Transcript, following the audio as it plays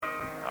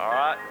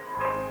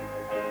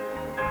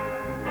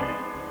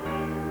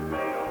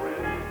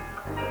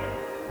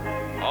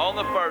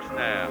verse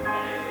now.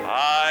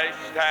 I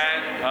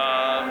stand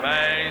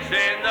amazed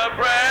in the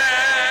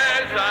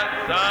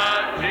presence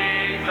of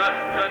Jesus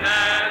the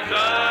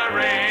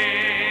Nazarene,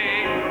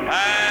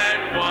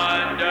 and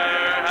wonder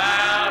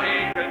how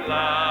he could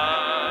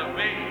love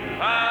me,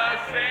 a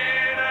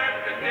sinner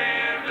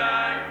condemned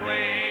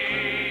unclean.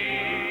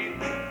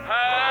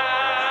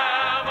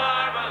 How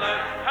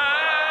marvelous,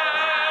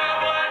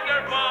 how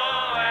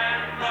wonderful,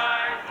 and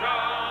my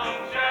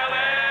song shall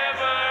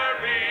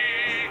ever be.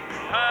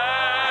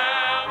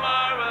 How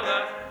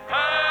marvelous,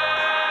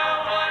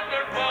 how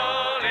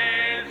wonderful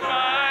is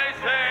my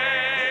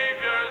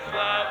Savior's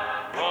love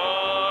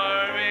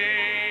for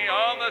me.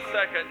 On the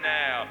second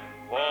now.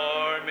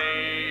 For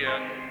me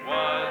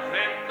was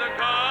in the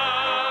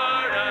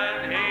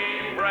garden,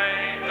 he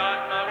prayed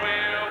not my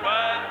will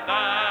but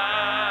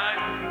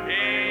thine.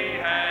 He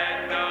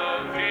had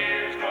no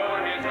tears for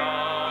his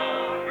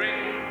own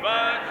grief,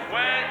 but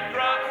sweat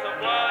drops of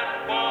blood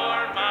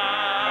for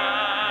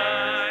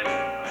mine.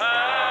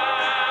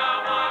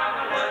 How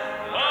marvelous,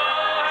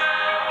 oh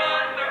how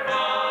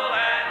wonderful,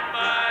 and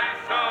my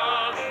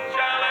soul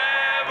shall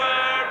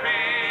ever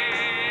be.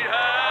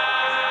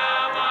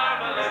 How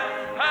marvelous,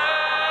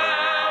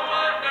 how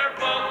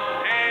wonderful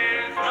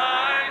is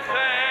my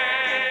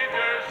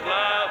Savior's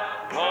love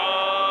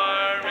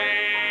for me.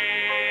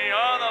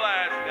 On the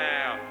last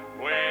now.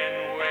 When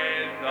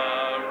with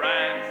the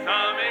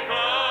ransoming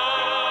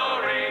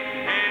glory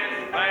his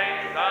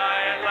face I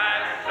at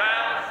last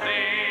shall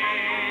see,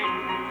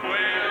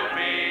 will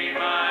be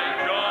my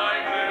joy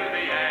to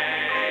the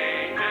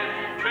ages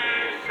to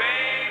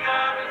sing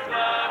of his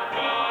love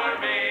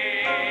for me.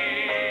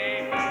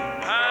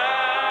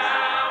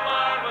 How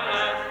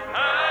marvelous,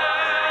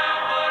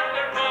 how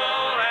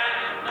wonderful,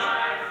 and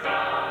my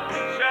soul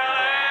shall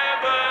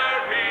ever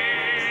be.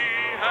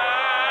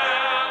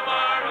 How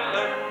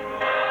marvelous,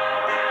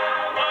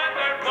 how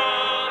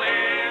wonderful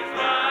is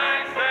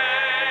my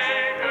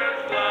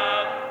Savior's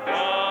love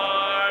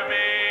for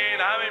me.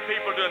 Now, how many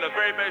people are doing the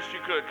very best you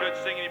could? Couldn't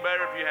sing any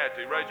better if you had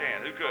to. Raise your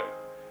hand. Who could?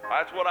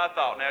 That's what I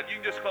thought. Now, you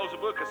can just close the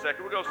book a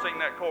second. We're going to sing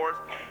that chorus.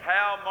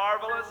 How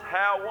marvelous,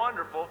 how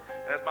wonderful.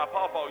 And as my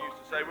pawpaw used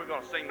to say, we're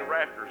going to sing the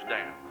rafters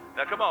down.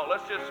 Now, come on,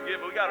 let's just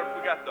give. We got a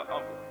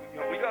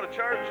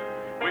church.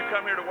 We've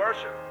come here to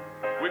worship.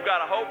 We've got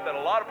a hope that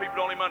a lot of people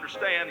don't even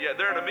understand. Yet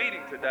they're in a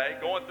meeting today,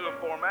 going through a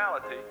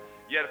formality.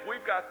 Yet if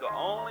we've got the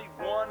only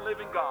one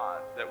living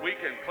God that we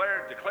can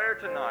declare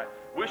tonight,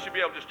 we should be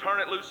able to just turn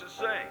it loose and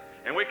sing.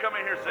 And we come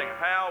in here and sing,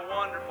 how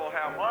wonderful,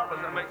 how marvelous.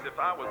 That makes, if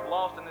I was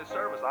lost in this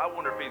service, I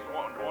wonder if he's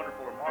wonderful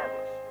or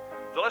marvelous.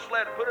 So let's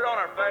put it on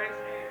our face.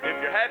 If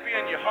you're happy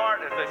in your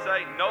heart, as they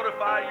say,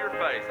 notify your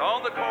face.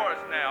 On the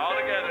chorus now, all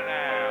together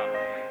now.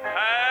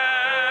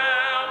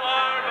 How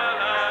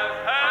marvelous,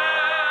 how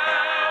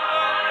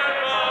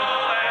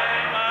wonderful,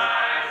 and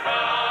my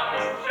soul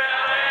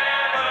shall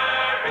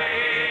ever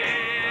be.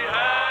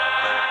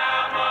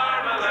 How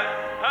marvelous,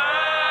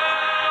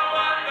 how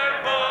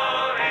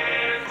wonderful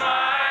is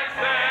my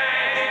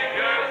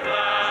Savior's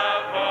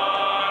love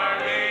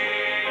for me.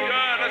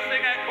 Good, let's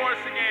sing that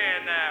chorus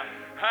again now.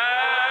 How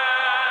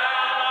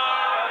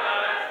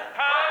marvelous,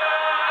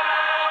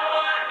 how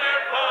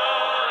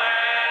wonderful,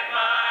 and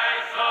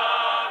my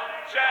soul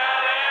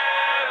shall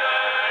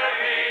ever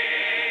be.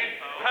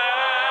 How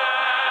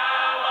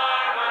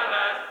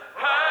marvelous,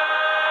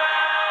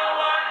 how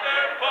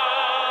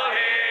wonderful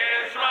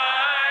is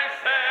my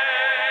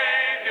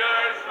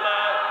Savior's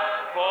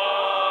love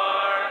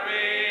for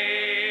me.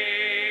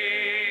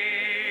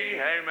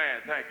 Amen.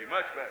 Thank you.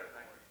 Much better.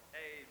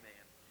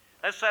 Amen.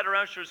 Let's let our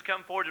ushers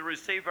come forward to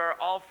receive our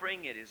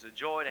offering. It is a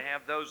joy to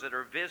have those that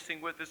are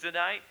visiting with us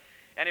tonight.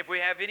 And if we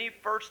have any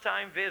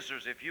first-time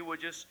visitors, if you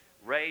would just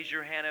raise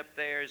your hand up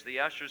there as the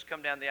ushers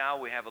come down the aisle.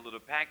 We have a little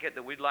packet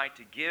that we'd like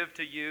to give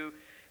to you.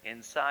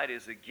 Inside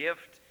is a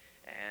gift,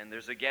 and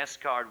there's a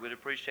guest card. We'd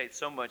appreciate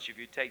so much if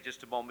you take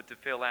just a moment to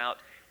fill out.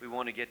 We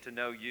want to get to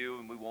know you,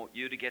 and we want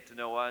you to get to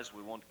know us.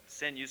 We want to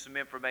send you some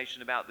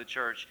information about the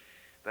church,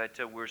 but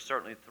we're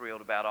certainly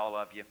thrilled about all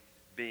of you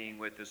being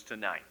with us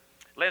tonight.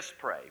 Let's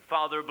pray.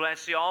 Father,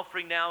 bless the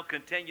offering now.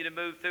 Continue to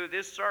move through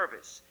this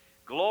service,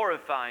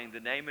 glorifying the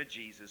name of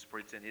Jesus, for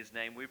it's in his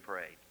name we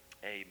pray.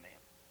 Amen.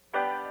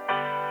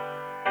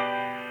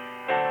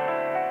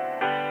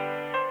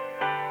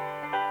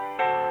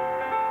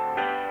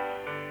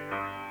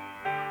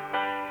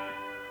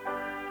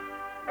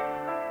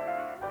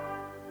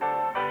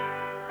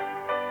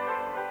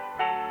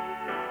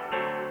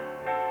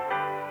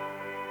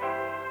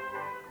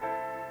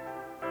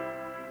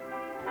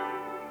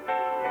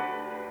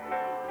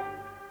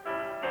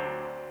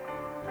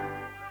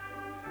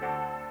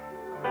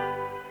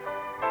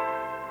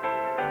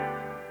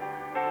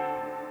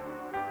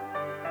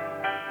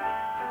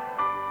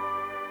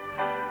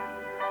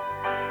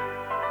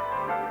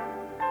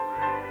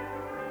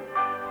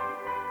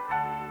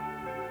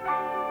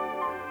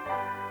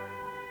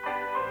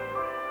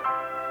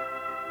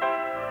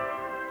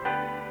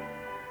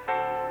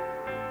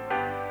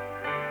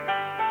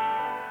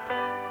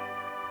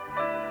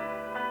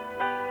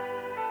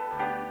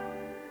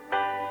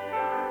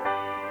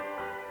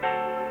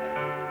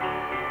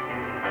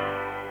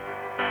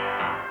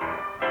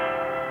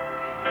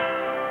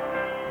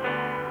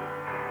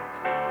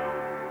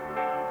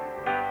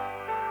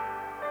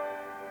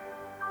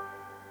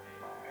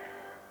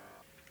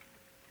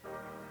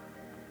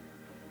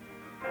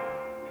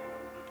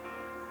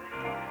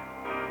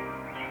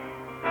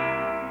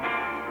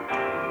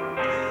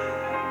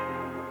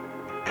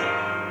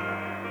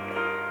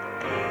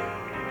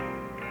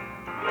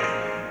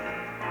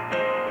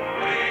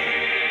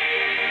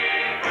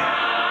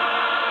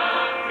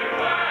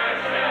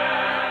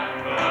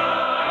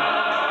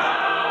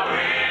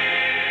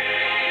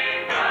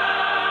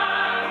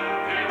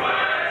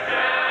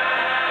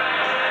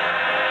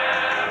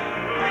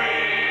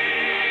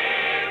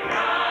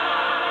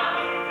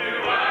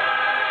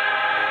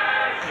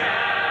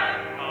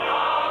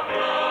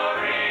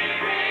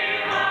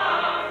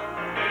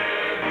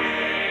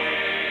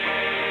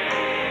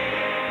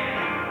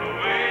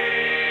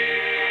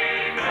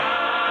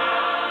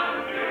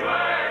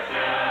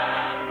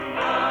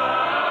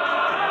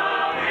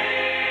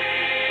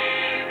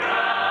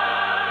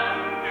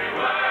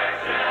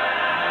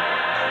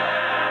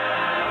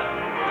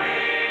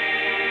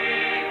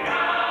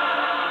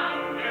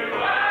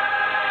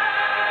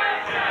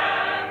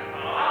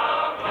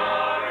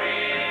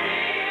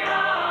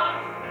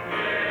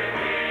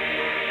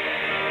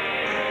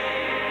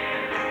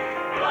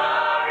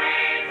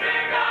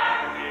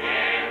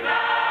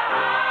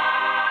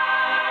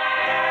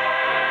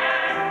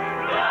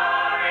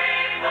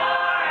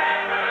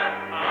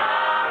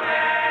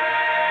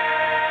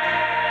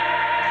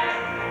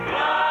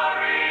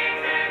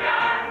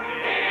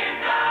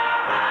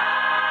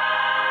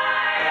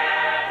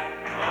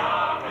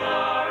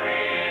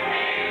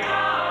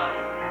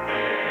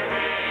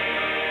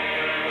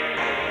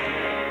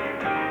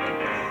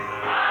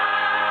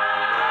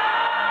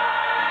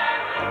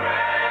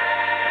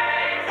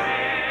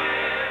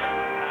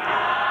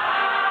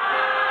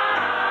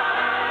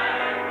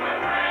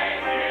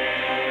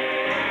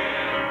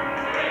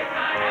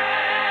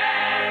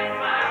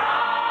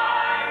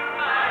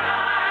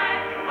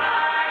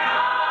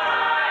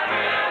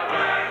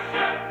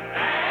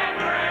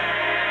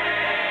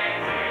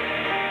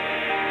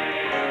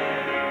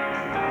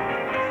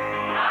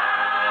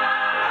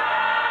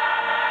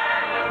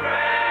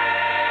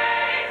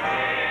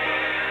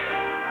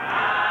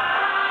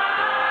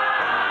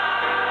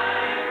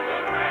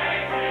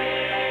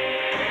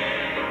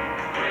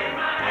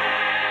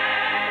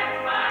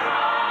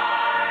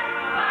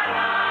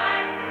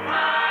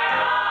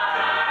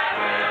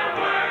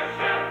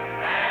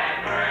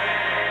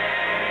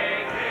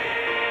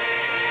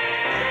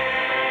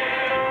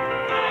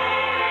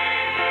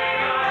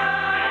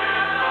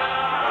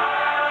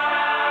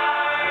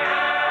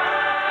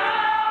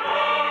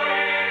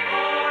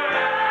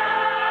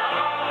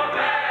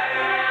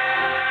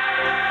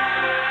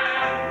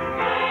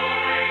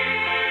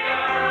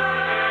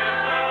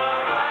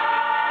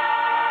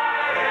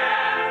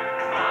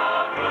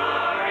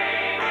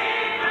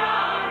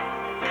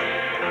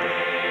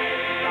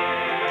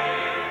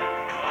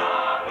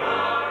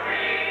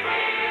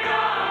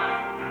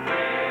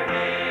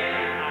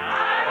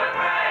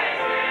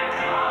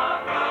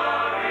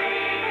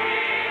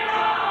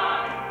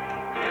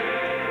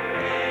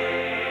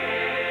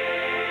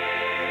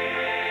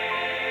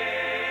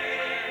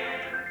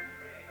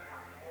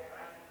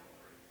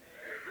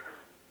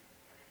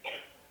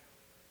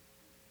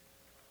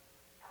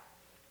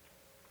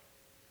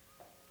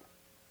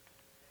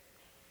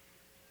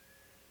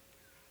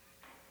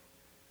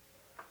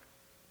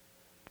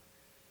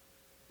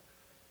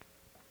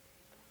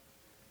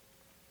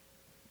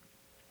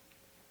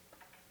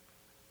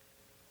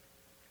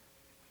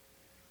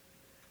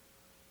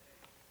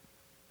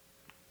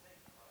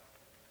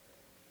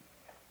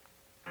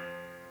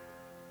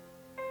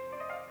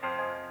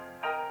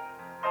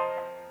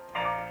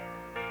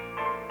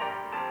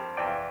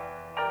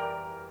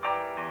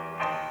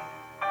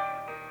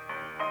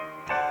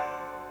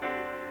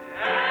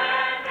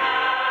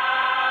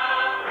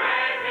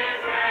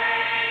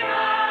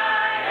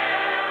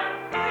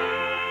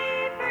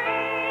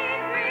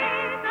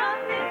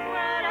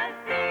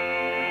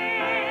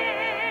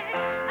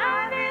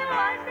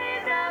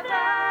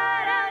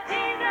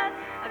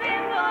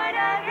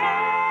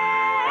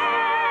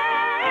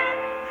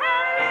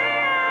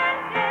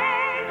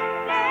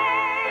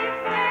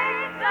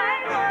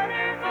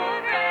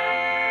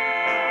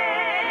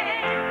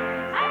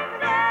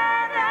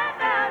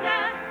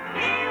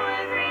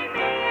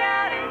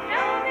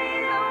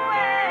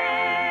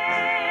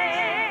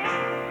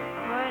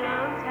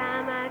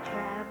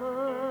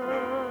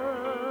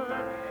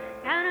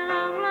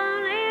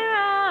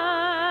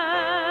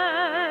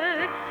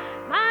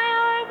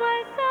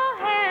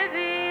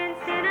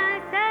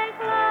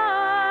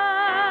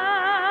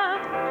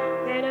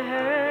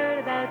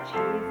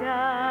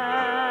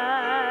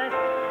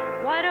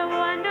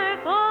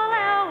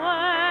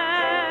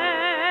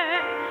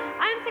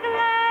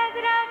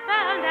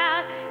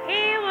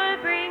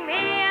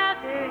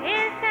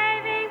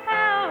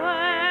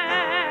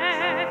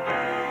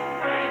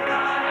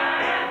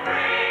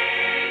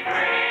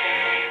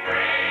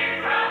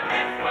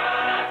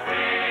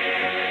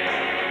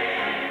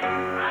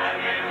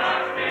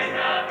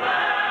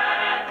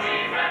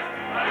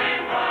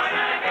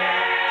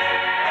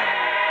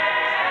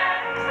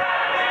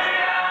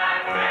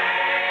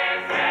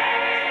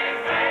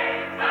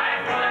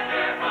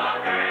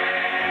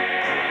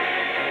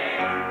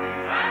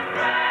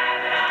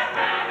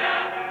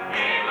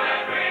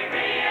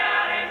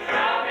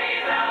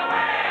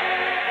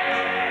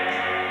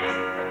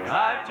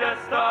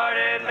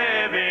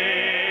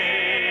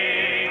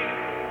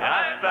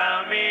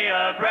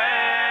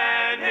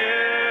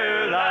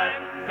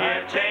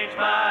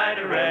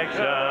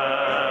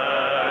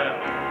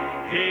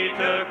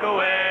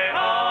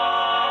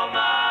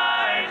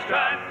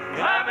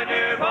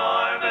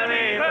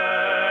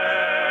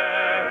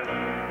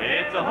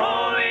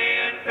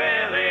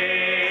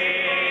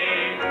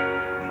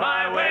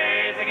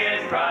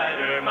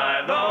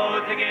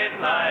 to get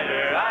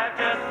lighter. I've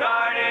just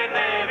started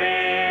living.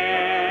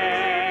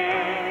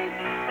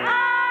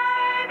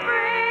 I'm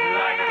free.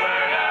 Like a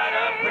bird out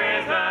of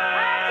prison.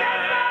 I've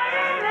just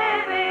started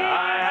living.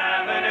 I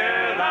have a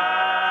new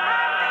life.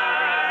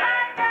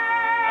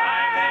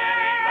 I'm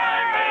living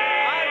by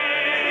faith. I'm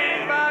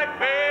living by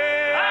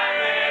faith. I'm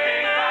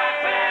living by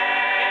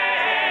faith.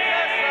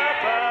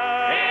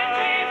 In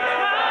Jesus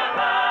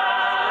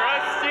above.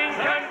 Trusting,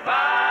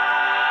 confiding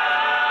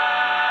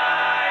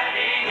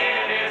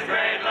in His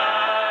great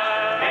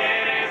love.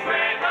 In His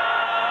great love.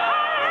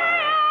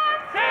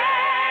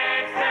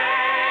 Safe,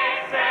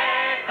 safe,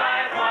 safe,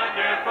 Thy's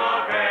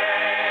wonderful grace.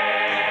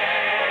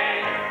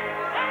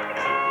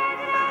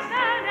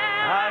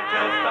 I've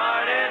just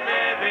started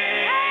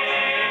living.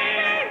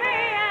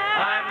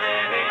 I'm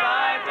living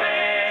by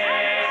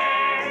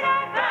faith.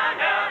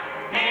 Found out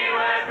He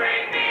would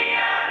bring me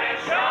out and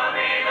show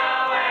me the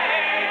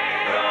way.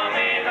 Show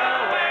me the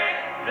way.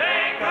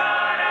 Thank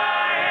God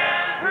I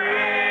am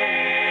free.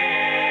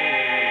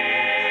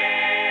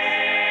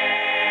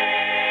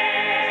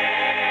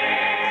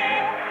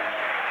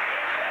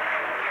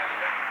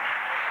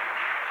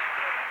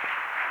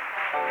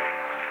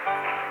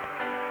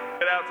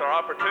 It's our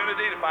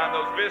opportunity to find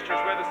those visitors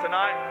with us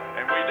tonight,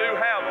 and we do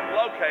have them.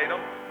 Locate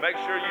them. Make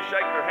sure you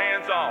shake their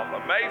hands off.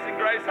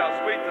 Amazing Grace, how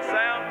sweet the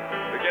sound.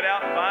 To get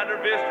out and find our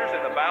visitors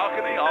in the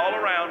balcony all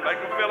around. Make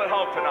them feel at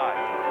home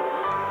tonight.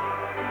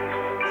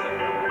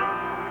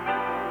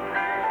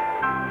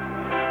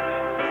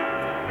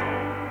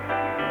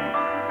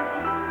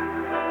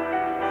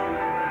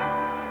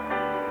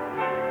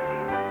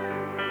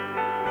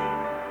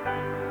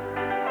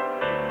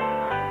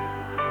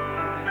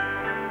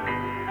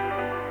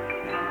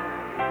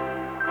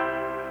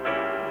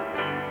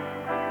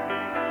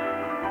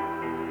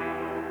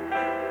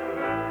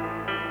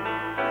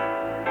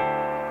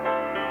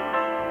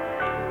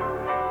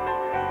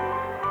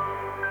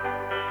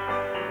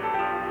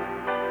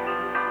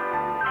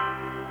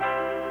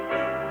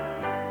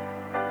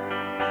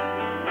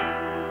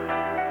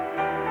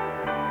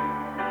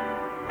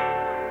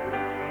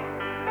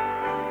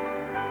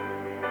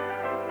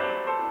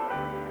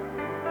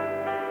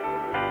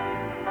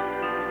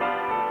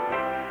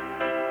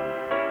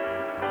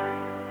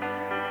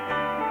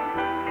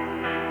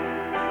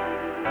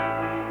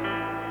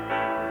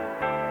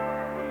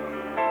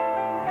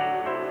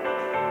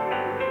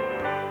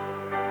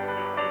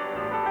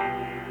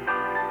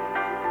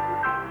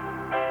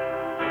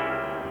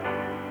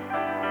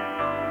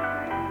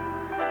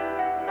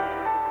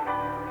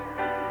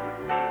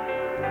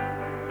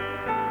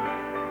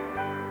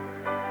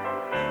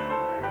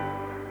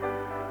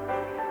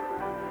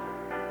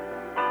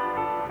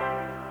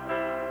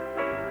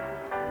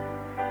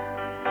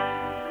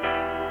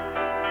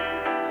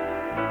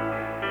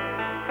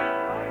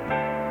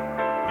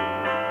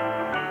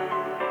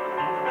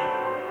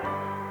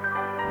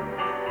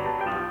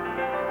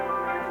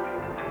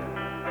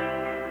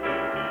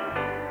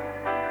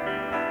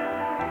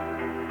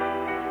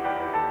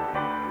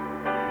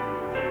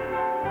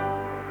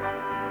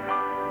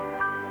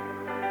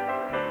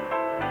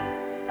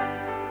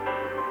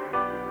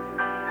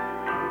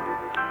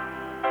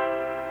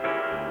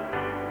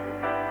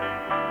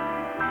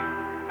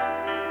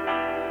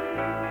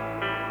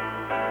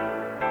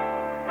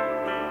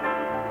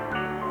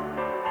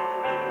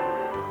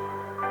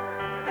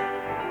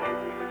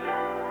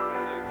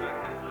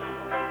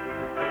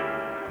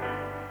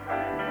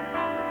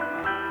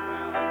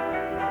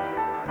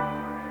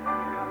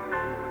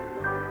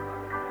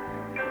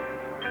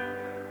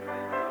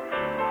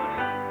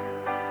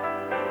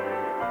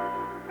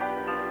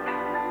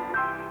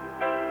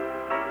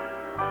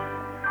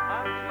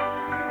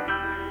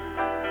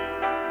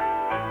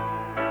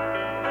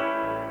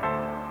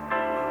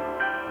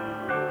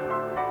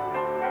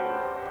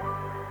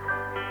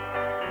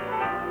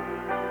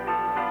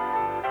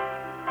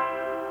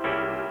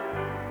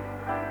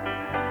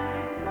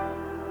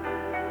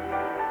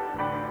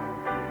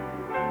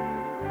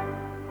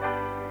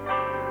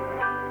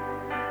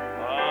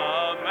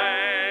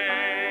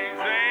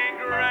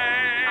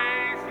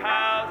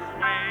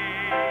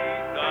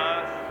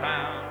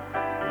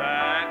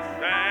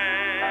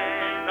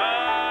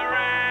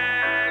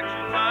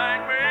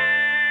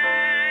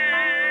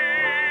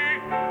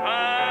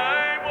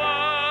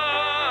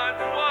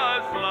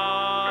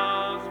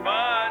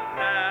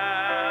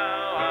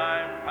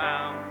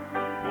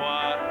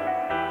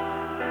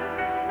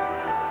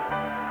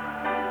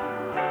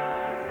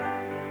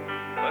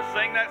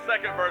 Sing that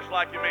second verse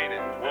like you mean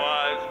it.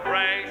 'Twas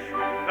grace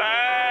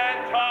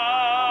that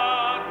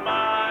taught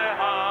my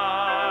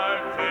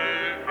heart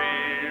to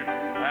fear,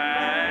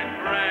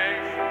 and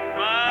grace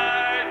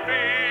my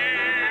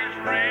fears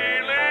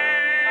relieve.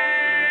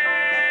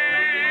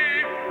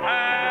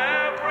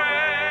 How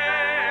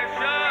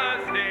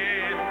precious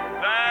is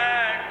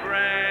that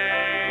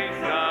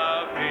grace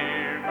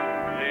appeared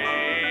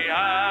the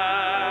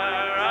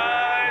hour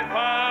I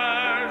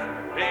first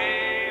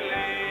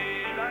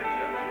believed.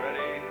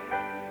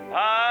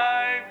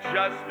 I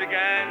just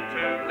began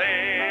to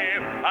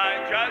live.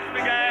 I just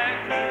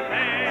began to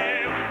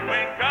live.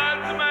 When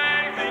God's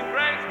amazing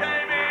grace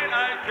came in,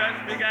 I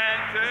just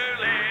began to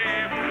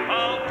live.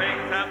 All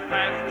things have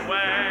passed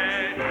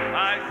away.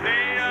 I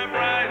see a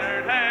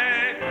brighter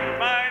day.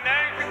 My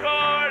name's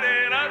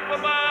recorded up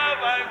above.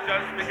 I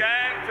just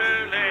began to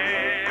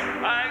live.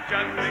 I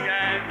just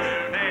began to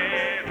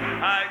live.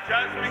 I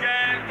just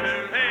began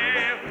to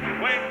live.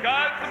 When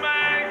God's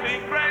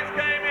amazing grace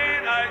came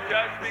in, I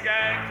just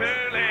began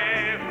to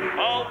live.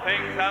 All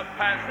things have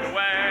passed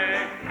away.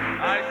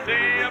 I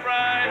see a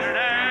brighter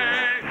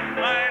day.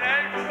 My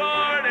name's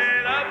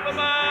recorded up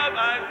above.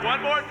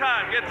 One more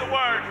time, get the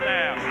words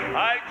now.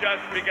 I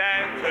just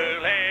began to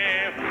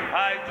live.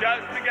 I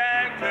just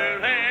began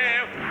to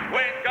live.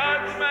 When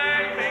God's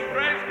amazing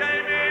grace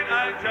came in,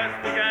 I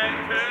just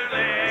began to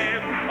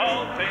live.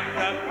 All things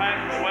have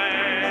passed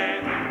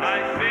away.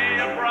 I see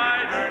a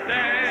brighter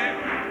day.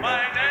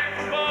 My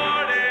name's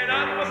recorded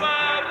up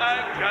above.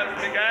 I just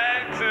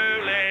began to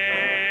live.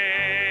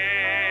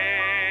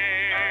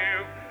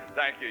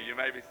 Thank you. You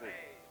may be seated.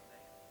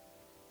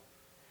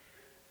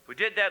 We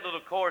did that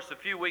little chorus a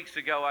few weeks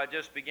ago. I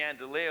just began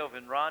to live,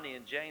 and Ronnie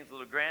and Jane's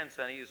little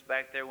grandson, he was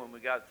back there when we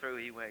got through.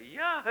 He went,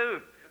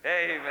 Yahoo!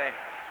 Amen.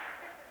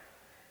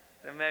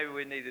 So maybe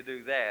we need to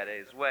do that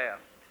as well.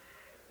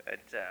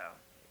 But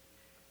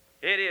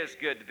it is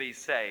good to be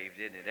saved,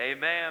 isn't it?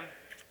 Amen.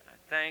 I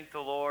thank the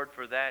Lord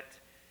for that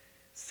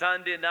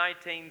Sunday,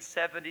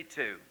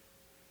 1972,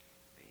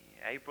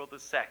 April the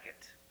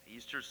 2nd,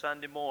 Easter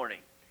Sunday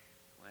morning,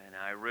 when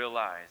I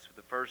realized for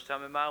the first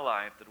time in my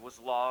life that it was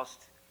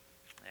lost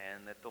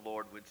and that the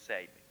Lord would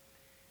save me.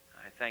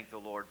 I thank the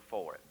Lord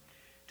for it.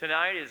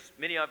 Tonight, as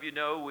many of you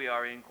know, we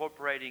are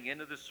incorporating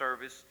into the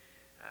service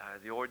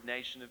the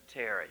ordination of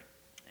Terry.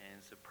 And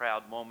it's a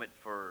proud moment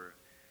for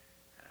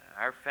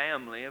our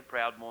family, a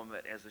proud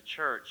moment as a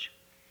church.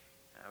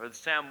 Brother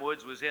Sam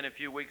Woods was in a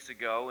few weeks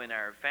ago in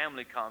our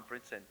family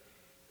conference,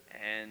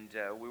 and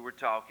we were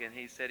talking.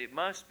 He said it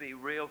must be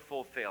real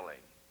fulfilling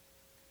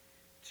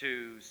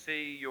to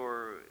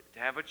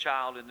have a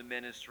child in the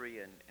ministry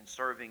and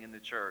serving in the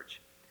church.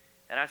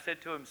 And I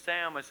said to him,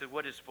 Sam, I said,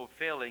 what is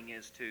fulfilling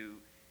is to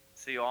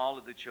see all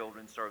of the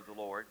children serve the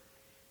Lord.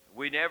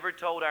 We never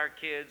told our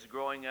kids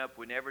growing up,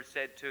 we never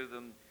said to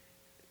them,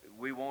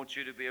 we want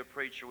you to be a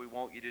preacher, we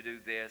want you to do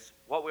this.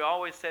 What we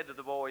always said to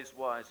the boys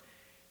was,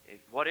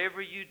 whatever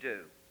you do,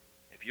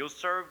 if you'll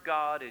serve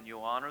God and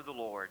you'll honor the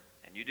Lord,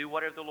 and you do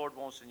whatever the Lord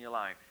wants in your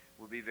life,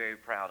 we'll be very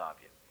proud of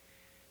you.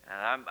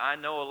 And I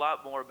know a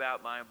lot more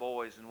about my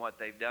boys and what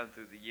they've done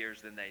through the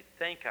years than they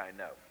think I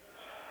know.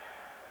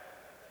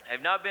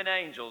 They've not been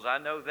angels, I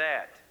know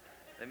that.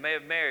 They may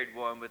have married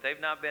one, but they've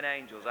not been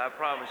angels, I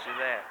promise you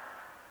that.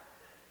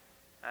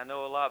 I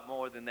know a lot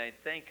more than they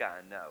think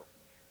I know.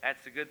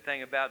 That's the good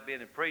thing about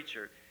being a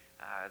preacher.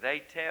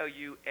 They tell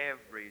you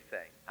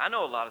everything. I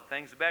know a lot of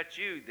things about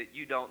you that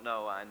you don't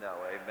know I know,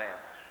 amen.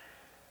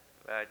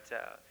 But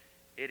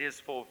it is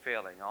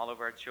fulfilling. All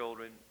of our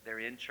children, they're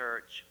in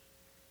church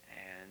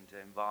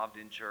and involved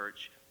in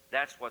church.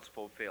 That's what's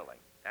fulfilling.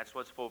 That's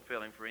what's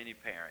fulfilling for any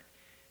parent.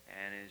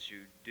 And as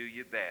you do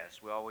your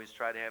best, we always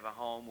try to have a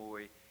home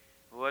where we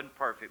wasn't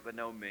perfect by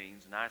no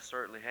means, and I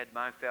certainly had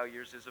my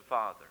failures as a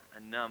father, a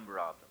number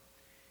of them.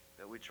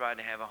 But we tried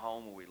to have a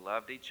home where we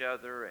loved each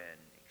other and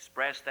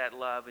expressed that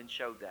love and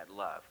showed that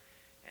love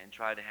and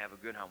tried to have a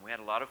good home. We had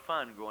a lot of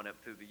fun growing up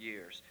through the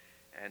years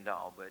and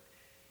all, but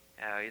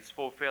it's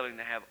fulfilling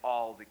to have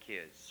all the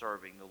kids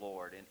serving the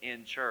Lord and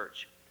in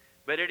church.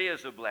 But it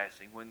is a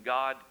blessing when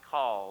God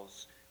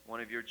calls one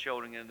of your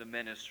children into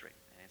ministry,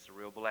 and it's a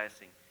real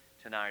blessing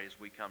tonight as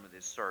we come to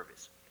this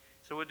service.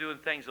 So we're doing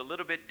things a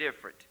little bit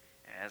different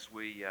as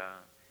we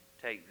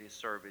take this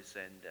service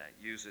and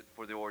use it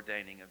for the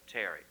ordaining of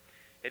Terry.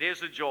 It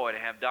is a joy to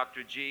have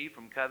Dr. G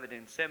from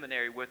Covington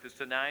Seminary with us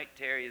tonight.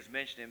 Terry has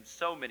mentioned him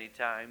so many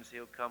times.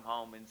 He'll come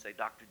home and say,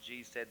 Dr.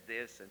 G said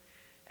this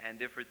and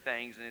different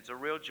things, and it's a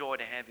real joy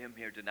to have him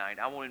here tonight.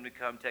 I want him to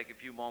come take a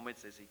few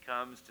moments as he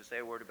comes to say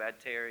a word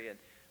about Terry and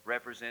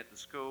represent the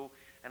school.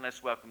 And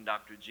let's welcome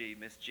Dr. G.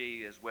 Miss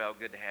G as well.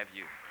 Good to have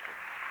you.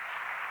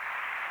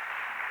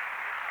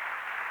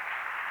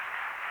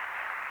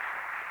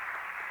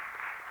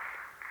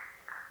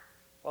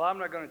 Well, I'm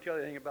not going to tell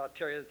you anything about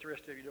Terry that the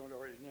rest of you don't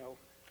already know.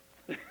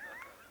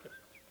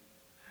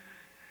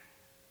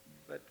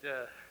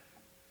 But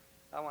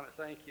I want to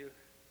thank you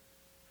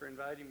for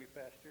inviting me,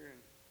 Pastor,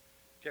 and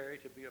Terry,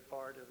 to be a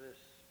part of this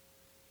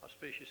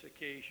auspicious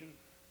occasion.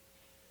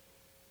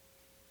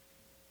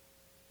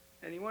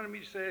 And he wanted me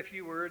to say a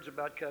few words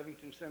about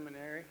Covington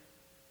Seminary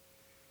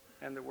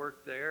and the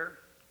work there.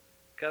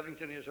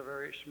 Covington is a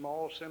very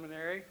small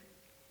seminary,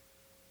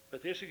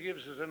 but this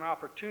gives us an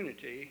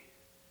opportunity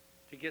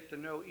to get to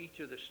know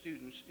each of the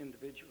students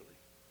individually.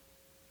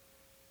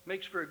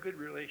 Makes for a good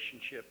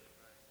relationship.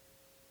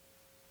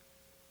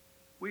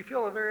 We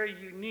feel a very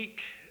unique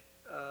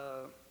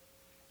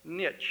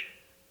niche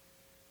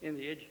in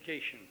the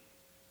education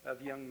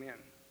of young men.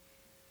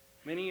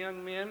 Many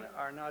young men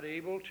are not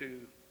able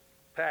to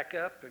pack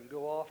up and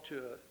go off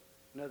to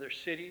another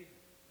city,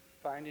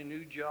 find a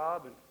new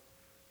job, and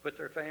put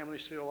their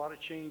families through a lot of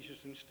changes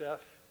and stuff.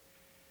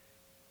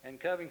 And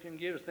Covington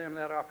gives them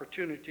that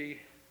opportunity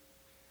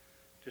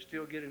to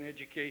still get an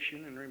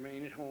education and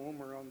remain at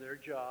home or on their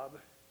job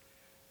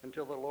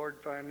until the Lord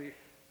finally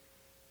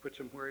puts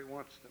them where He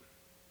wants them.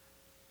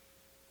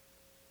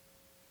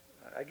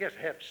 I guess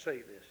I have to say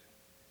this,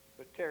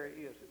 but Terry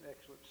is an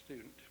excellent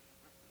student.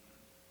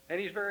 And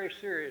he's very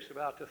serious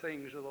about the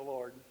things of the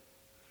Lord.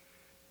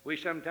 We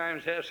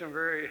sometimes have some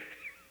very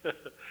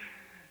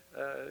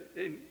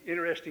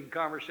interesting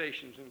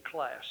conversations in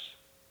class.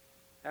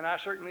 And I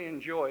certainly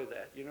enjoy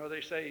that. You know,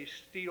 they say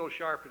steel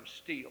sharpens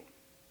steel.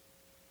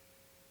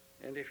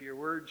 And if your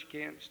words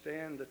can't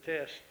stand the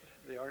test,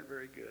 they aren't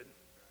very good.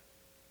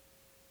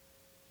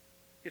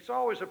 It's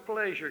always a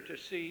pleasure to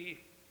see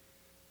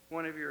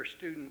one of your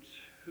students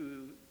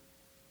who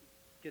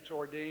gets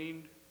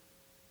ordained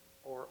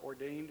or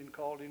ordained and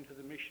called into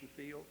the mission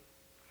field.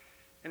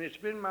 And it's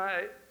been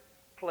my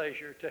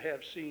pleasure to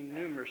have seen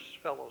numerous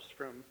fellows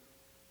from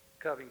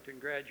Covington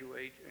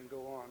graduate and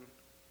go on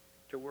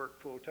to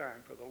work full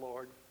time for the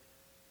Lord.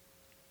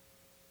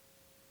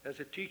 As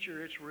a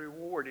teacher, it's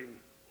rewarding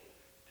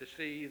to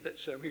see that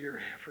some of your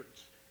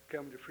efforts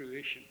come to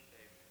fruition.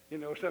 You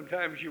know,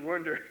 sometimes you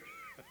wonder,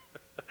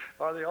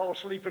 are they all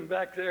sleeping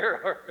back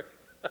there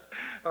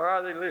or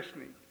are they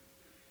listening?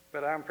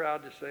 But I'm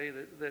proud to say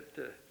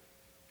that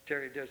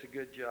Terry does a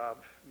good job,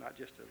 not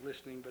just of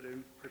listening, but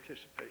in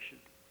participation.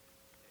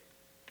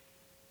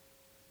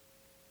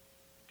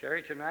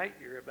 Terry, tonight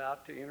you're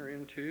about to enter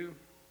into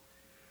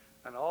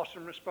an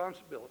awesome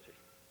responsibility,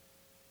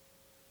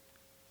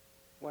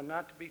 one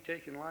not to be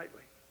taken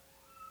lightly.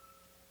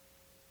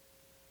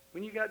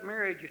 When you got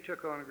married, you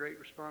took on a great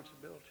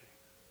responsibility.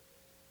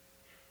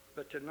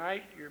 But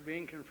tonight you're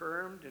being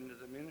confirmed into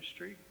the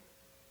ministry,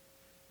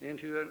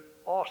 into an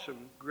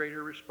awesome,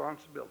 greater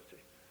responsibility.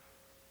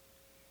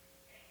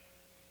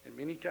 And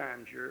many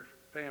times your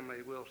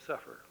family will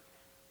suffer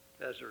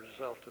as a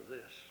result of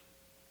this.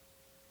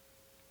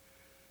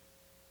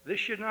 This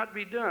should not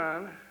be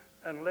done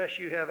unless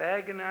you have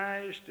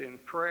agonized in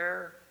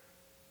prayer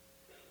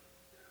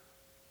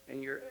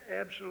and you're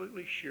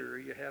absolutely sure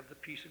you have the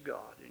peace of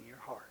God in your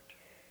heart,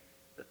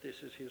 that this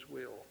is His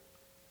will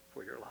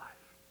for your life.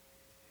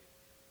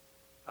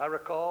 I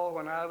recall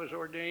when I was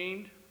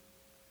ordained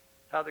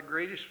how the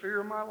greatest fear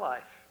of my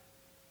life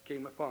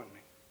came upon me.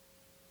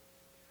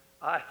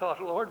 I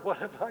thought, Lord, what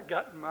have I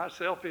gotten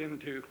myself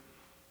into?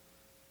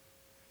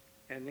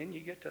 And then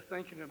you get to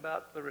thinking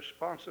about the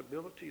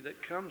responsibility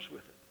that comes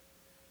with it,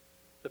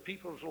 the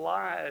people's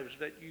lives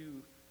that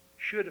you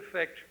should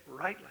affect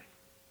rightly.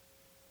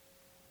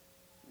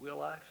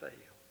 Will I fail?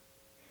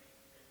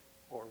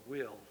 Or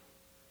will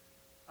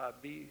I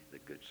be the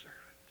good servant?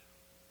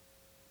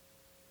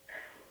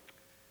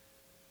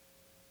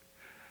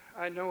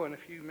 I know in a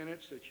few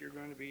minutes that you're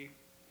going to be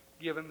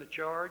given the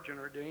charge and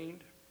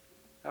ordained.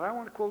 And I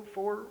want to quote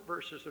 4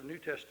 verses of New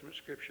Testament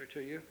Scripture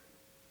to you,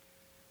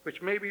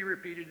 which may be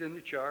repeated in the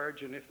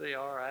charge, and if they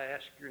are, I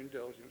ask your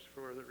indulgence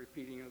for the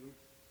repeating of them.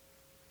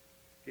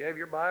 If you have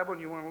your Bible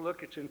and you want to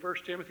look, it's in 1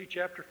 Timothy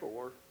chapter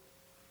 4.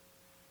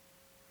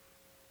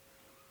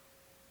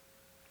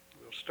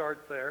 We'll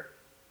start there.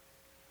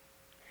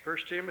 1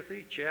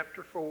 Timothy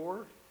chapter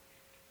 4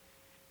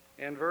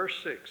 and verse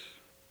 6.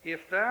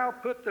 If thou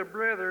put the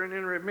brethren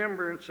in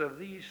remembrance of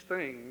these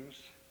things,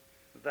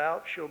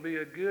 thou shalt be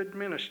a good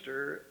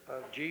minister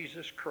of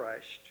Jesus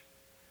Christ,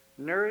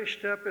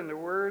 nourished up in the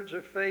words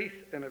of faith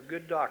and of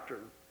good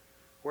doctrine,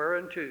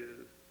 whereunto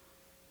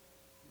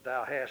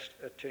thou hast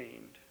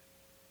attained.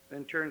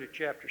 Then turn to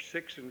chapter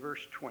 6 and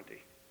verse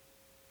 20.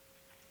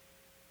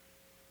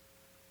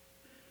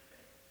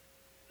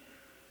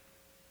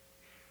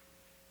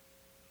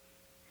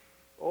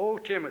 O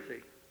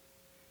Timothy,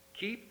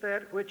 keep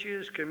that which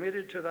is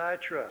committed to thy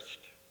trust.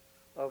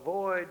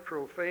 Avoid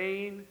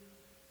profane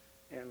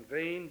and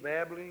vain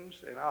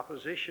babblings and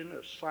opposition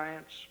of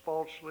science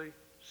falsely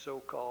so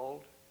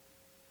called.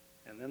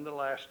 And then the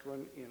last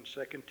one in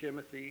 2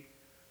 Timothy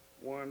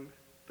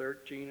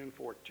 1:13 and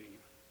 14.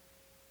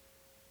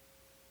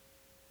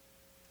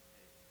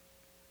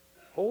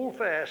 Hold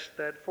fast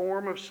that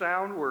form of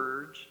sound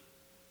words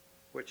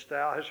which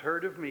thou hast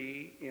heard of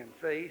me in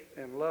faith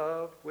and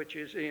love which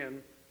is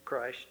in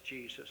Christ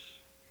Jesus.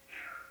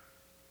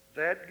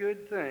 That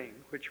good thing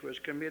which was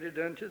committed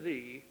unto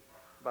thee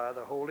by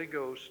the Holy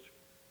Ghost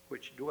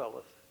which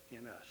dwelleth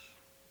in us.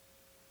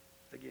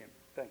 Again,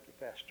 thank you,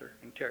 Pastor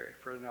and Terry,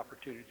 for an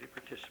opportunity to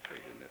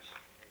participate in this.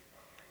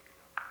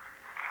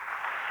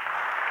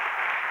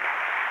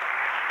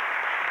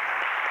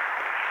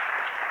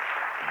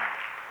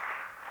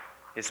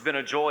 It's been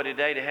a joy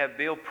today to have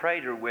Bill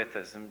Prater with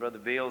us. And Brother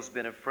Bill's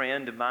been a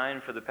friend of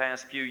mine for the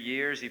past few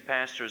years. He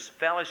pastors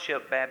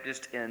Fellowship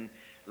Baptist in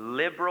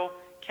Liberal,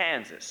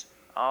 Kansas.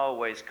 I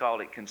always call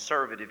it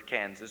conservative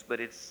Kansas, but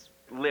it's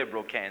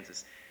liberal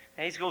Kansas.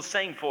 And he's going to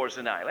sing for us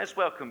tonight. Let's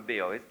welcome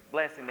Bill. It's a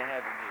blessing to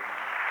have him here.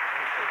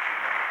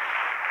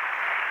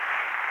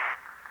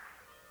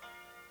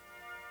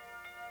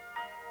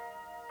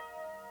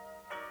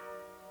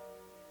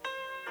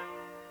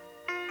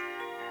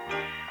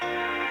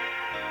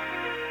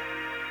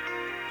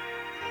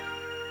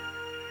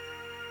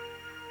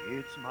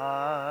 It's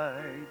my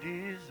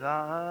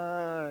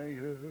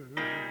desire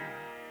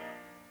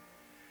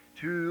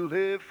to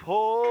live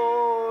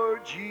for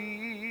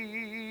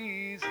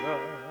Jesus.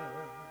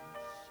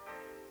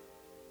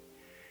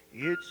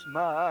 It's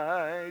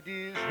my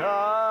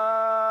desire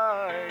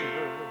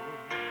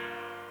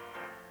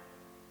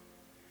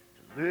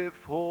to live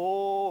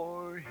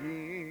for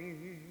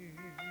Him.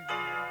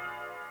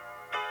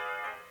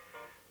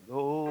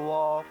 Though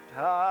oft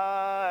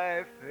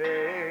I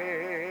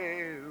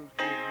failed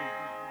Him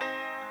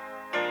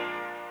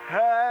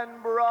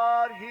and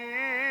brought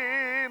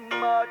Him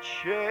much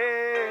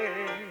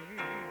shame,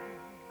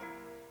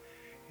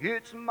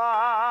 it's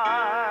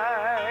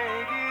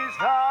my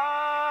desire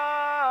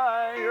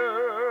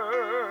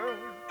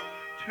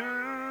to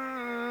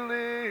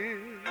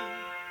live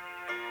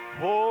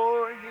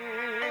for Him.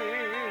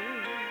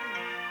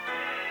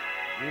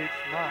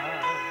 It's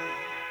my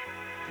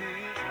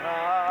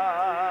desire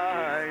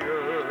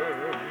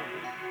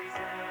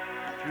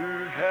to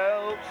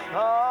help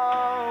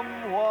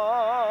someone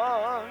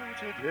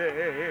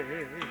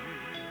today,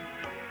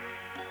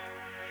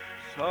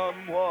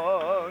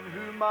 someone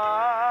who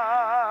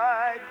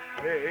might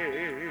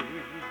fail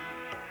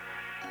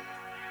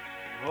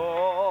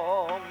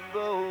on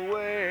the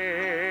way.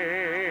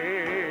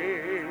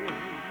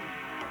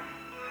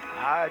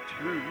 I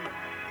too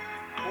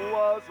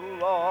was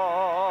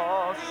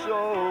lost,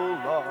 so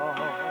long,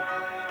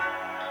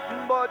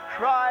 but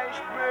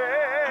Christ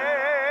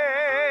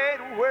made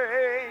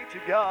way to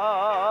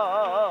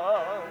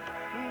God.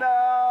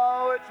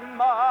 Now it's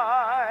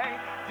my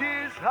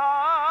desire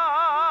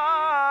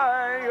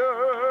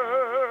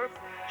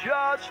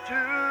just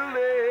to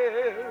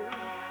live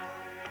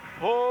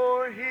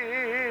for Him.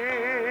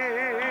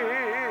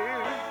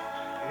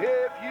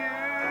 If you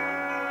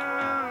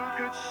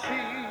could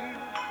see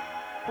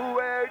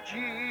where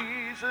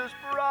Jesus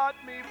brought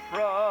me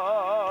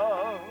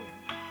from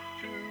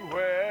to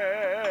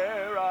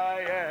where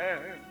I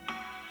am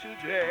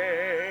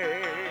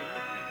today,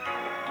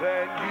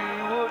 then you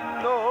would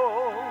know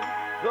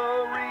the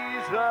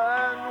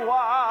reason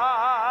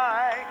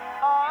why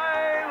I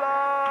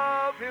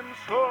love Him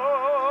so.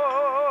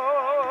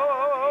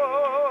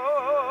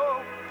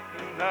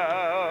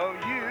 Now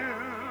you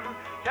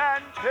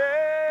can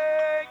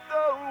take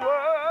the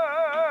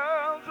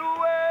world's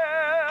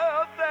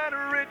wealth and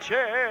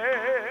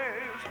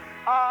riches.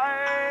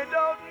 I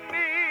don't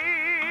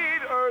need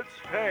earth's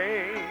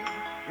fame.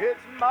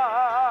 It's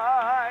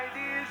my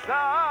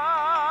desire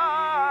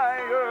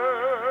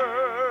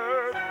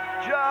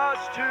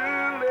just to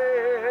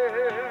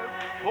live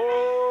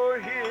for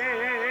Him.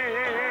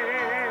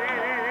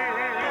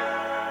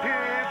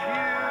 If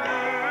you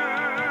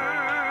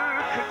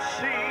could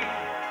see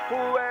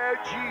where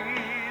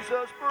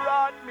Jesus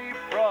brought me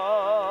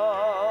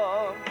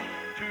from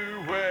to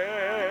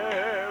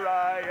where I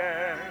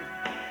am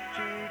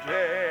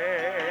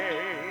today,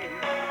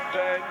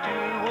 then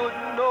you would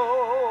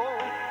know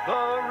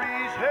the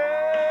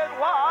reason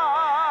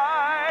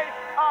why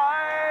I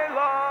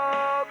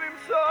love Him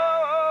so.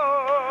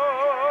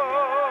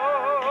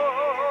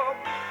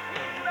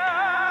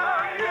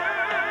 Now you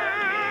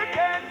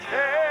can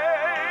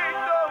take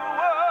the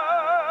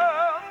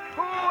world's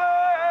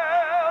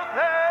wealth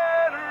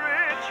and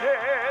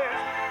riches.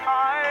 I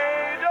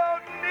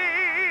don't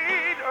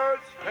need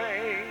earth's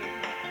fame.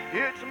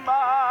 It's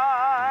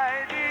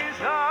my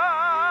desire.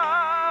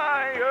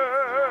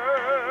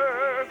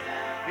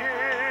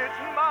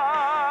 It's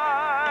my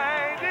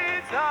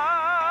desire.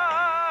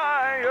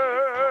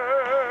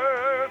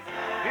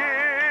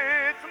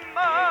 It's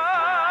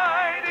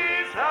my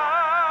desire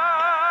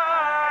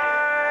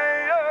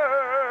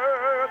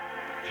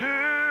to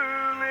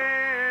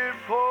live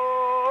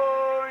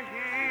for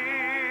Him.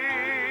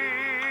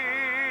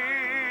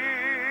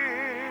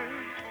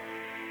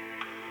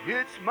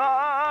 It's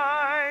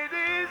my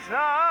desire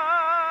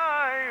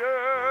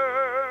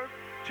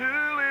to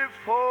live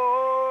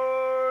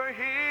for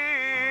Him.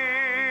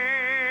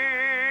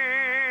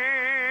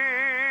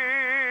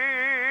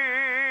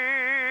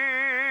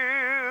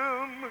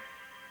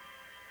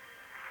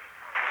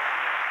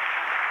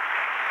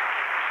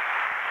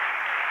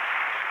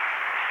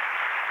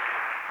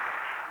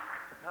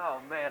 Oh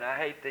man, I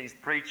hate these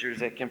preachers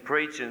that can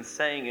preach and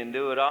sing and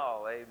do it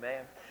all.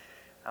 Amen.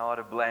 Oh, what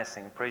a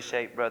blessing.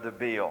 Appreciate Brother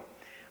Bill.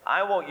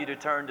 I want you to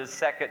turn to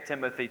 2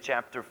 Timothy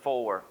chapter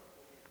 4.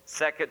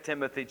 2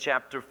 Timothy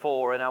chapter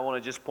 4, and I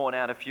want to just point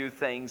out a few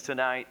things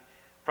tonight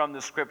from the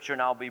Scripture,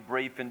 and I'll be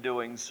brief in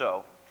doing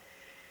so.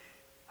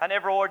 I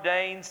never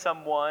ordained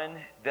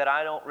someone that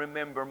I don't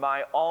remember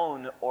my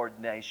own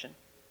ordination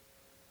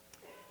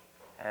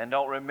and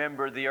don't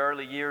remember the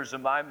early years of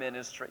my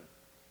ministry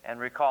and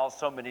recall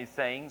so many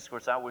things. Of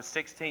course, I was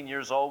 16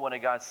 years old when I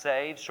got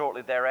saved.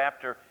 Shortly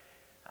thereafter,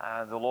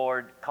 the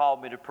Lord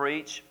called me to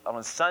preach on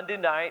a Sunday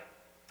night.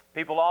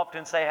 People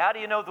often say, how do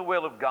you know the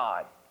will of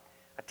God?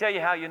 I tell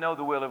you how you know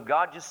the will of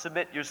God. Just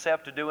submit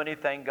yourself to do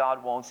anything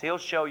God wants. He'll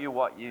show you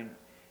what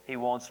He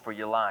wants for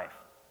your life.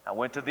 I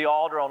went to the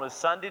altar on a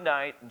Sunday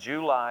night in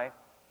July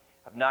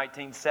of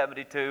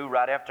 1972,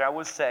 right after I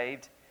was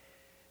saved.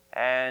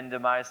 And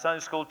my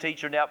Sunday school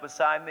teacher knelt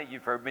beside me.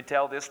 You've heard me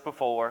tell this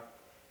before.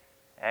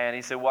 And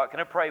he said, what can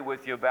I pray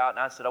with you about? And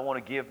I said, I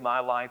want to give my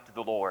life to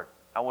the Lord.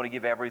 I want to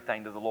give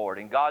everything to the Lord.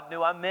 And God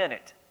knew I meant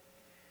it.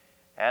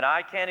 And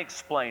I can't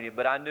explain it,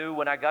 but I knew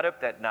when I got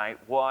up that night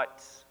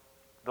what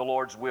the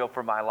Lord's will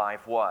for my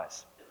life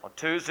was. On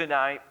Tuesday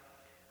night,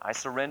 I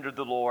surrendered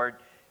the Lord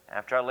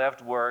after I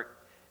left work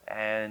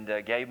and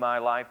gave my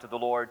life to the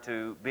Lord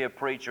to be a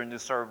preacher and to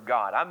serve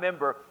God. I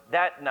remember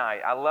that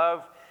night,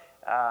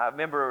 I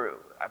remember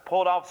I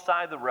pulled off the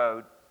side of the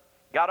road,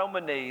 got on my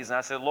knees, and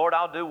I said, Lord,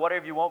 I'll do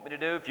whatever you want me to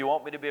do. If you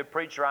want me to be a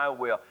preacher, I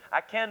will.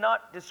 I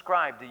cannot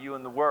describe to you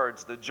in the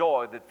words the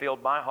joy that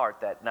filled my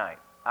heart that night.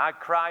 I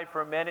cried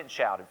for a minute and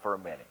shouted for a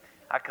minute.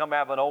 I come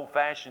out of an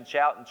old-fashioned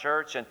shouting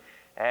church,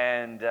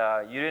 and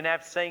you didn't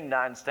have to sing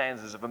 9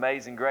 stanzas of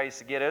Amazing Grace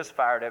to get us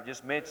fired up.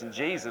 Just mention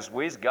Jesus.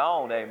 We's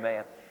gone,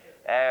 amen.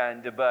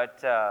 But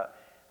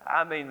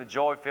the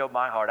joy filled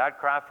my heart. I'd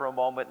cry for a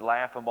moment, and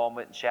laugh a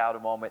moment, and shout a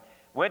moment.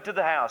 Went to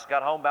the house,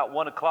 got home about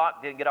 1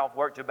 o'clock, didn't get off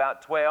work till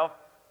about 12.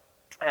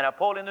 And I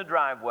pulled in the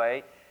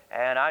driveway,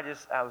 and I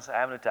was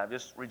having a time,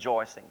 just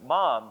rejoicing.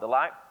 Mom, the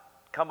light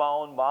come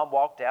on. Mom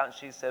walked out, and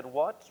she said,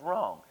 what's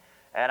wrong?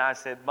 And I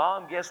said,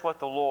 Mom, guess what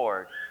the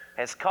Lord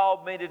has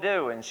called me to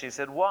do? And she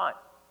said,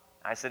 what?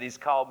 I said, He's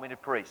called me to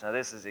preach. Now,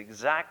 this is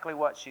exactly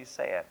what she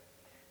said.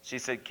 She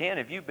said, Ken,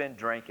 have you been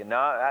drinking?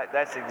 No,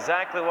 that's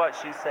exactly what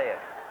she said.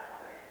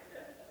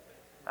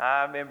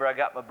 I remember I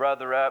got my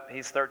brother up.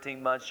 He's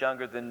 13 months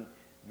younger than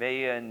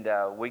me, and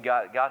we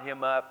got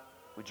him up.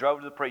 We drove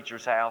to the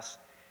preacher's house,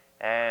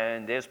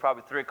 and it was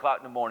probably 3 o'clock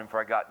in the morning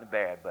before I got into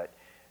bed. But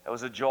there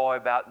was a joy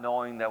about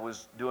knowing that I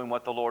was doing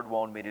what the Lord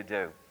wanted me to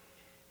do.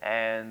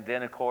 And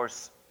then, of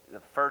course, the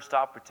first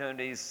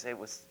opportunities, it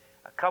was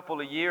a couple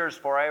of years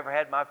before I ever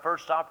had my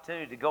first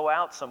opportunity to go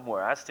out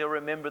somewhere. I still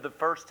remember the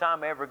first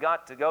time I ever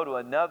got to go to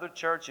another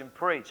church and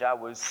preach. I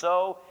was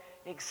so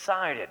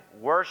excited.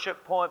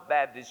 Worship Point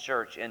Baptist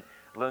Church in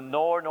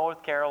Lenore,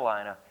 North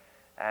Carolina.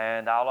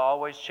 And I'll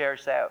always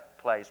cherish that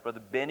place.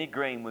 Brother Benny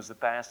Green was the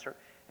pastor.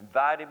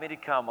 Invited me to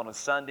come on a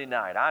Sunday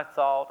night. I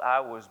thought I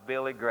was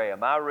Billy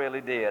Graham. I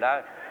really did.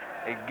 I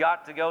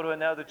got to go to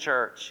another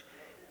church.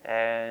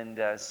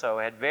 And so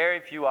I had very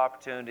few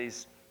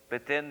opportunities.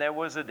 But then there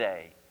was a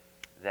day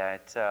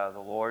that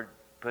the Lord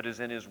put us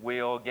in His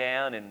will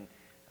again. And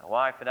my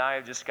wife and I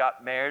have just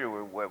got married.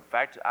 In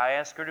fact, I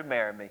asked her to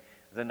marry me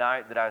the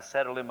night that I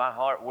settled in my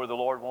heart where the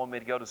Lord wanted me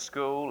to go to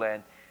school.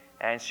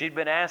 And she'd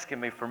been asking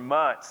me for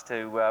months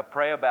to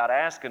pray about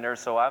asking her,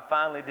 so I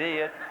finally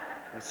did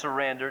and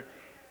surrendered.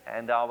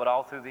 But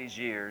all through these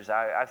years,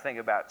 I think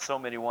about so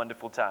many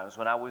wonderful times.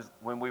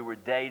 When we were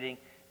dating,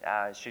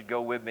 she'd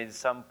go with me to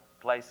some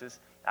places.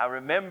 I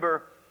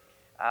remember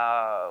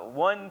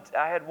I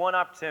had one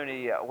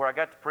opportunity where I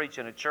got to preach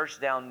in a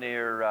church down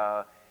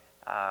near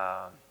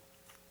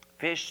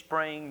Fish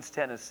Springs,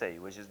 Tennessee,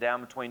 which is down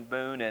between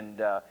Boone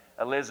and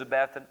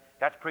Elizabethton.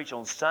 Got to preach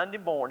on Sunday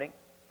morning.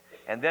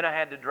 And then I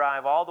had to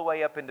drive all the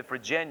way up into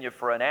Virginia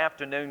for an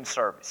afternoon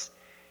service.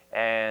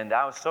 And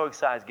I was so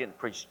excited getting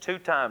preached 2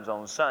 times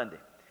on Sunday.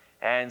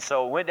 And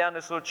so went down to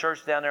this little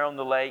church down there on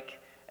the lake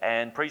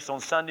and preached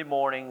on Sunday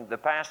morning. The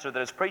pastor that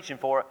I was preaching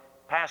for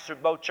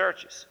pastored both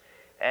churches.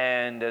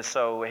 And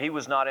so he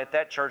was not at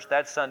that church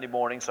that Sunday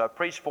morning. So I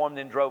preached for him,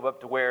 then drove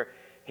up to where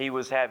he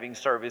was having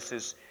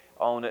services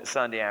on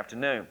Sunday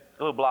afternoon.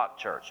 A little block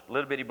church, a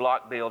little bitty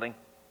block building,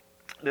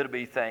 little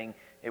bitty thing.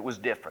 It was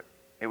different.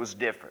 It was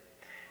different.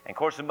 And, of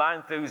course, in my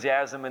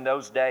enthusiasm in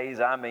those days,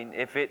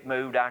 if it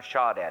moved, I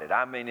shot at it.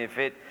 If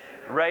it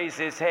raised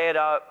its head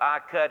up, I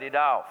cut it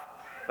off.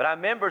 But I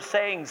remember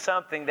saying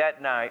something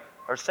that night,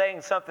 or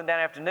saying something that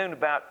afternoon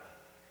about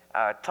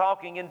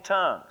talking in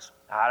tongues.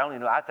 I don't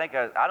even know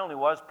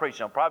what I was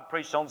preaching on. Probably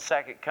preached on the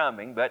second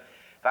coming, but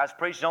if I was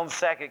preaching on the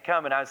second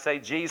coming, I'd say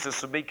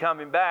Jesus will be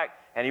coming back,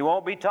 and He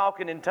won't be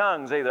talking in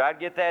tongues either. I'd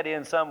get that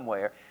in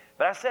somewhere.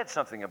 But I said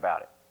something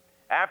about it.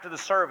 After the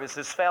service,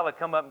 this fella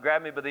come up and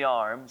grabbed me by the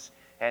arms,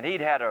 and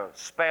he'd had a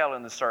spell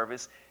in the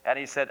service, and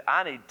he said,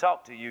 I need to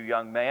talk to you,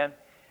 young man.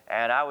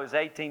 And I was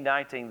 18,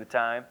 19 at the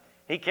time.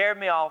 He carried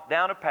me off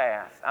down a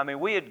path.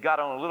 We had got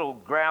on a little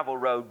gravel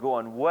road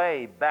going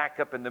way back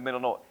up in the middle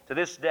of nowhere. To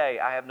this day,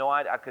 I have no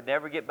idea. I could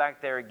never get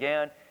back there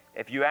again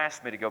if you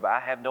asked me to go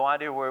back. I have no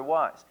idea where it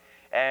was.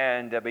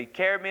 And he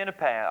carried me in a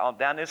path,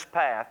 down this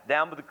path,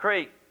 down by the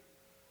creek,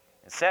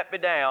 and set me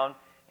down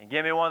and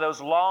gave me one of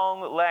those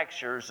long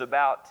lectures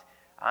about,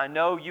 I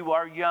know you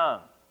are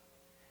young.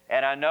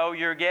 And I know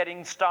you're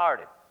getting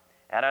started.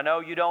 And I know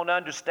you don't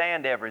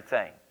understand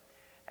everything.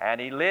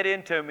 And he lit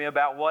into me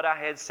about what I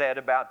had said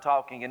about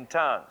talking in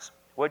tongues.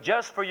 Well,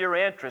 just for your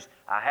interest,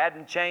 I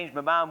hadn't changed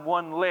my mind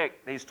one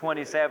lick these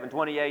 27,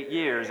 28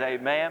 years,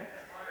 amen?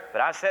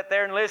 But I sat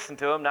there and listened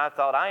to him, and I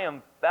thought, I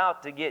am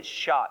about to get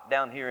shot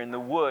down here in the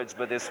woods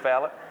by this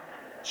fella.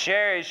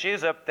 Sherry,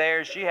 she's up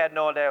there. She had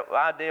no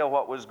idea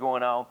what was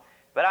going on.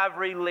 But I've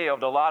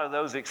relived a lot of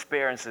those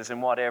experiences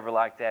and whatever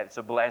like that. It's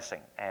a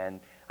blessing. And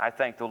I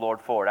thank the Lord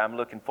for it. I'm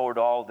looking forward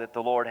to all that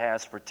the Lord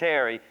has for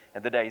Terry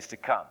in the days to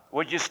come.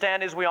 Would you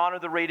stand as we honor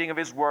the reading of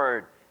His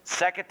Word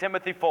 2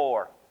 Timothy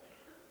 4.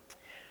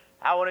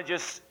 I want to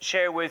just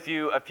share with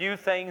you a few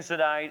things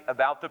tonight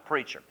about the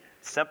preacher.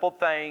 Simple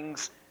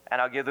things,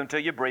 and I'll give them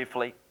to you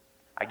briefly.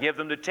 I give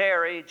them to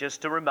Terry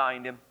just to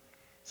remind him,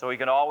 so he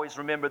can always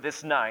remember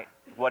this night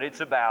what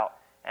it's about,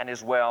 and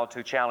as well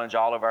to challenge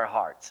all of our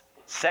hearts.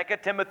 2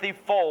 Timothy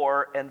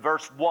 4 and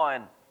verse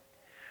 1.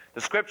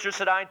 The Scripture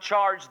said, I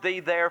charge thee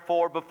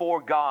therefore before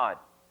God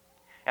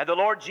and the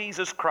Lord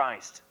Jesus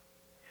Christ,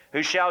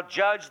 who shall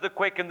judge the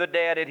quick and the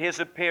dead at His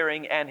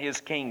appearing and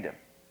His kingdom.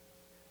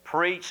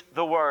 Preach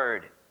the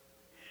word.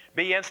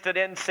 Be instant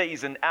in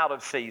season, out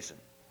of season.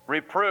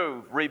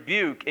 Reprove,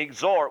 rebuke,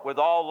 exhort with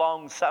all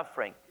long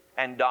suffering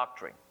and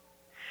doctrine.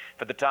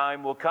 For the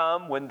time will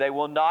come when they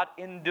will not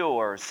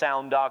endure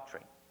sound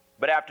doctrine,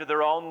 but after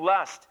their own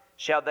lust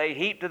shall they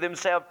heap to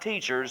themselves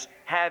teachers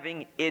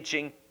having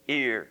itching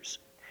ears.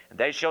 And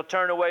they shall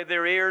turn away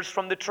their ears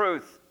from the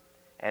truth,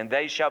 and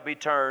they shall be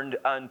turned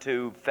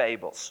unto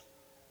fables.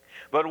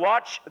 But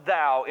watch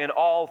thou in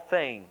all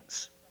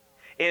things,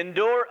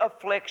 endure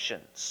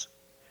afflictions,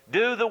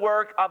 do the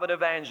work of an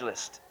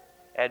evangelist,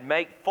 and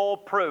make full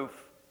proof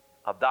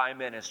of thy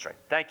ministry.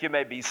 Thank you. You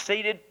may be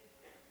seated.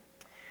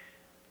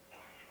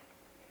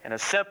 In a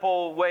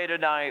simple way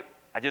tonight,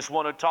 I just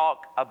want to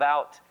talk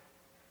about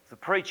the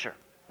preacher.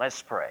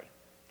 Let's pray.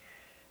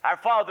 Our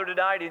Father,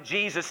 tonight in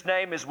Jesus'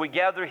 name, as we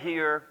gather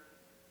here,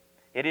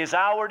 it is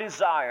our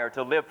desire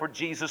to live for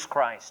Jesus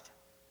Christ.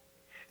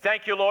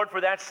 Thank you, Lord,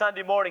 for that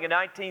Sunday morning in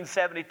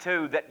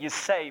 1972 that you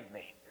saved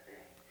me.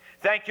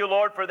 Thank you,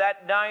 Lord, for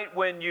that night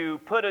when you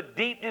put a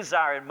deep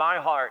desire in my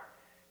heart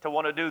to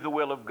want to do the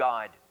will of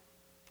God.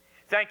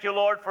 Thank you,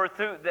 Lord, for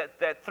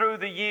that through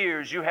the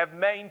years you have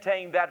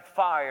maintained that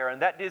fire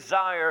and that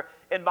desire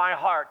in my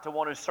heart to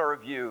want to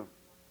serve you.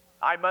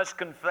 I must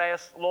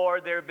confess,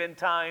 Lord, there have been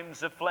times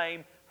the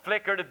flame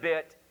flickered a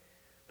bit,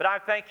 but I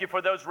thank you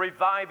for those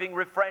reviving,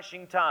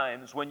 refreshing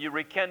times when you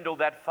rekindle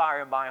that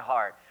fire in my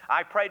heart.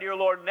 I pray, dear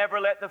Lord, never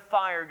let the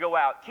fire go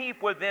out.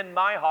 Keep within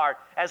my heart,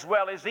 as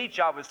well as each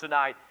of us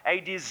tonight,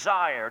 a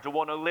desire to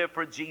want to live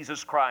for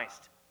Jesus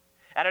Christ,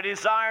 and a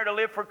desire to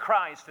live for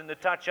Christ and to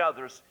touch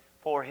others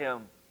for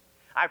Him.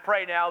 I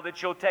pray now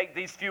that you'll take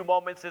these few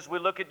moments as we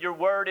look at your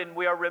word and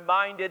we are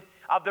reminded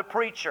of the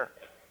preacher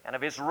and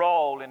of his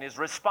role and his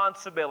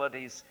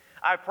responsibilities.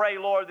 I pray,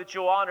 Lord, that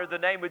you'll honor the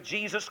name of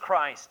Jesus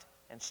Christ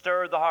and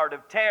stir the heart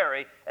of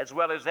Terry as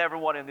well as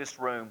everyone in this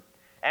room.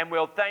 And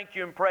we'll thank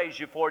you and praise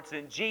you for it. It's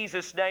in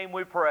Jesus' name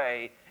we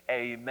pray.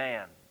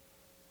 Amen.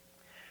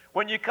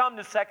 When you come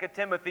to 2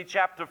 Timothy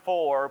chapter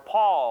 4,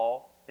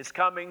 Paul is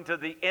coming to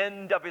the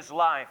end of his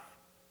life.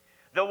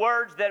 The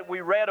words that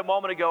we read a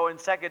moment ago in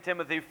 2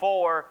 Timothy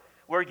 4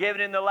 were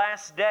given in the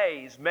last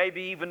days,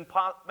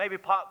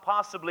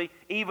 possibly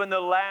even the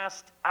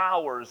last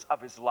hours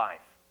of his life.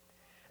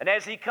 And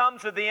as he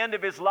comes to the end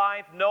of his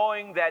life,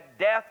 knowing that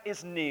death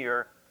is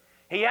near,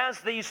 he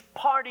has these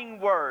parting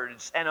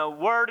words and a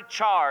word of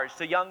charge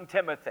to young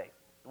Timothy,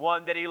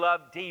 one that he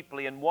loved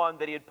deeply and one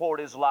that he had poured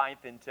his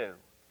life into.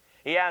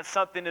 He has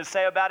something to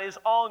say about his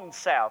own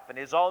self and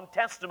his own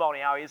testimony,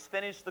 how he has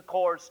finished the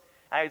course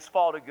and he's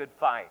fought a good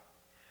fight.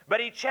 But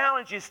he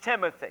challenges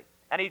Timothy,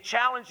 and he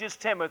challenges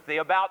Timothy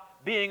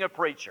about being a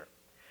preacher.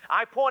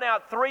 I point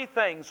out three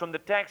things from the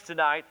text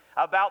tonight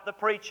about the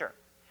preacher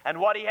and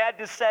what he had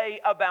to say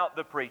about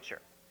the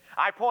preacher.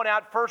 I point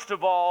out, first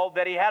of all,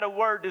 that he had a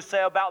word to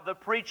say about the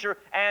preacher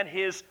and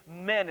his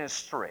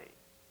ministry.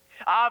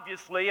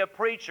 Obviously, a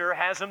preacher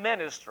has a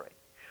ministry.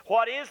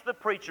 What is the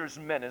preacher's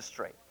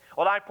ministry?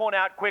 Well, I point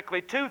out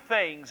quickly two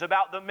things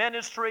about the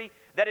ministry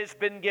that has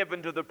been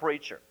given to the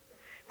preacher.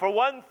 For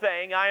one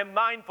thing, I am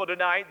mindful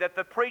tonight that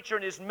the preacher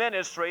and his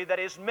ministry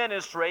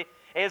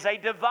is a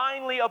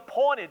divinely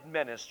appointed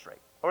ministry,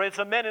 or it's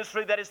a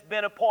ministry that has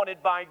been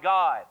appointed by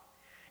God.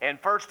 In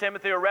 1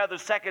 Timothy, or rather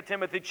 2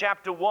 Timothy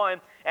chapter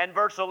 1 and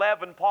verse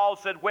 11, Paul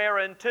said,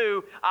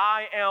 whereunto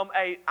I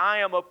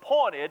am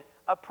appointed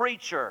a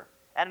preacher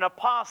and an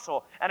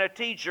apostle and a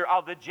teacher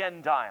of the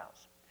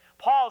Gentiles.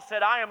 Paul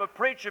said, I am a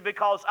preacher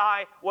because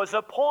I was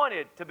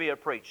appointed to be a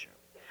preacher.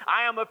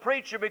 I am a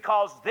preacher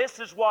because this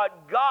is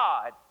what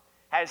God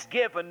has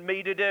given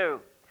me to do.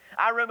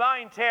 I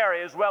remind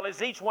Terry, as well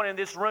as each one in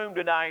this room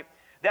tonight,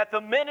 that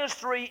the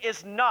ministry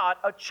is not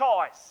a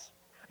choice,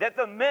 that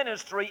the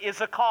ministry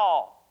is a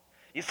call.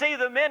 You see,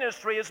 the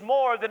ministry is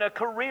more than a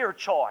career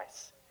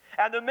choice,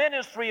 and the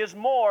ministry is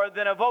more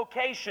than a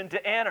vocation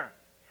to enter.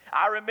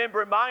 I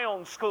remember my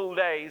own school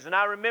days, and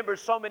I remember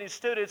so many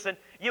students, and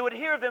you would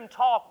hear them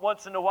talk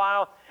once in a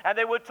while, and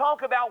they would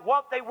talk about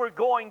what they were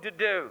going to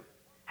do,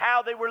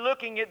 how they were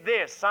looking at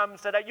this. Some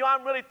said,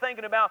 I'm really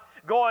thinking about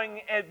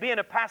going and being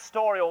a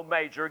pastoral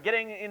major,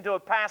 getting into a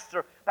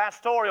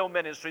pastoral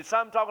ministry.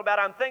 Some talk about,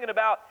 I'm thinking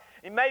about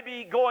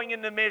maybe going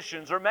into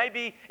missions or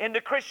maybe into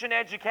Christian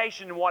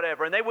education and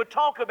whatever. And they would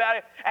talk about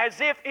it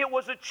as if it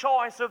was a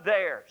choice of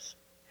theirs,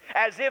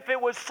 as if it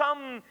was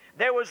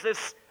there was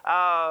this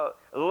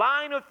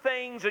line of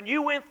things and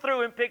you went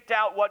through and picked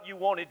out what you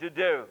wanted to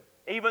do.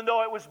 even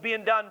though it was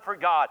being done for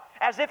God,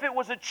 as if it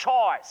was a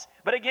choice.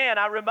 But again,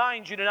 I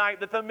remind you tonight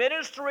that the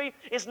ministry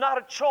is not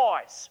a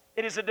choice.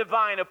 It is a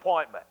divine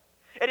appointment.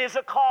 It is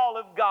a call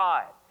of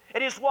God.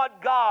 It is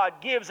what God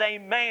gives a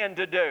man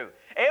to do.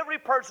 Every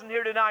person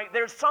here tonight,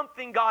 there's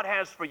something God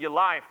has for your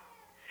life.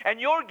 And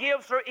your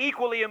gifts are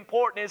equally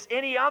important as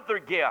any other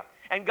gift.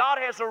 And God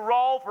has a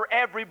role for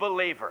every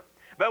believer.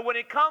 But when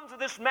it comes to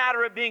this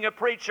matter of being a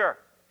preacher,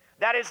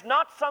 that is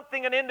not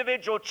something an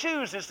individual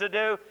chooses to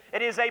do.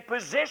 It is a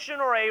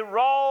position or a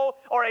role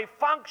or a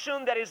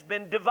function that has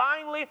been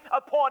divinely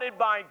appointed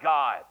by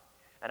God.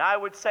 And I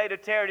would say to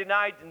Terry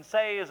tonight and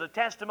say as a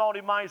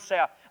testimony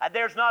myself,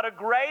 there's not a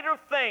greater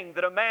thing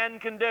that a man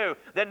can do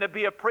than to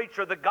be a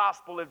preacher of the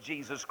gospel of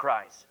Jesus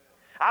Christ.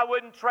 I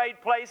wouldn't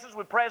trade places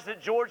with President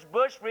George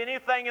Bush for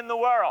anything in the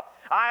world.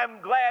 I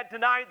am glad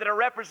tonight that I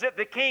represent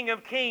the King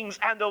of Kings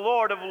and the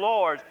Lord of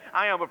Lords.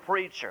 I am a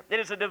preacher. It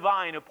is a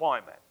divine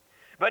appointment.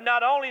 But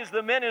not only is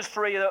the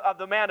ministry of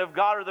the man of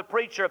God or the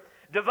preacher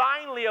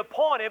divinely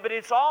appointed, but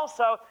it's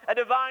also a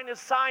divine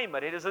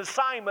assignment. It is an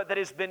assignment that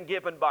has been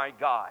given by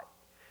God.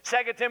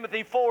 2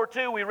 Timothy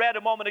 4:2, we read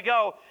a moment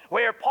ago,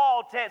 where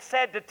Paul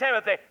said to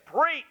Timothy,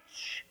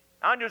 preach.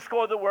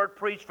 Underscore the word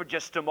preach for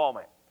just a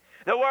moment.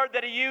 The word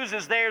that he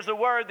uses there is a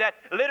word that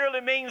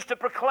literally means to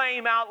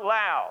proclaim out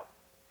loud.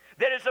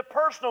 There is a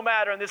personal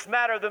matter in this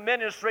matter of the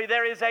ministry.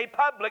 There is a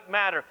public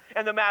matter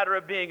in the matter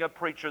of being a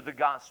preacher of the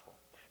gospel.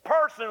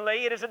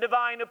 Personally, it is a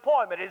divine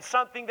appointment. It's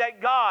something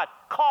that God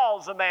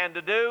calls a man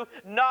to do,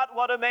 not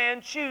what a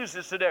man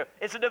chooses to do.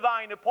 It's a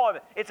divine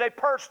appointment. It's a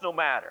personal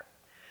matter.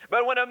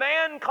 But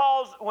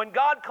when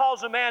God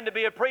calls a man to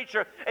be a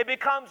preacher, it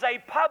becomes a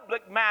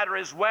public matter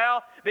as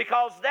well,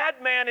 because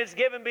that man has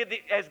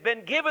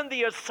been given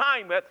the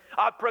assignment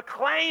of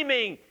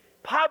proclaiming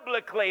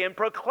publicly and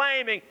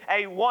proclaiming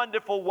a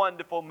wonderful,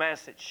 wonderful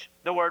message.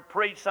 The word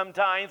preach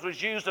sometimes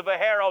was used of a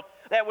herald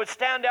that would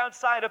stand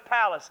outside a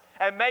palace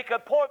and make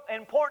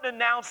important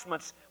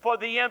announcements for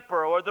the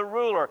emperor or the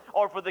ruler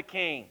or for the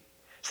king.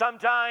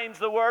 Sometimes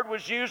the word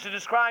was used to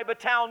describe a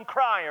town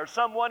crier,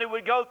 someone who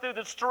would go through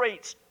the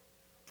streets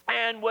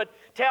and would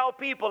tell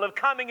people of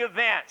coming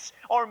events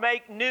or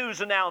make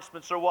news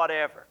announcements or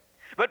whatever.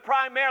 But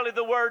primarily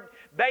the word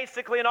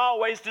basically and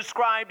always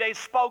described a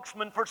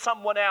spokesman for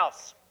someone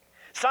else.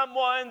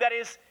 Someone that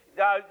is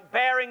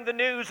bearing the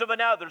news of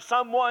another.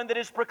 Someone that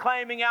is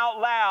proclaiming out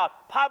loud,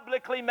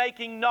 publicly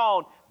making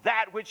known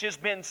that which has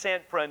been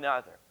sent for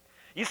another.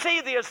 You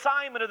see, the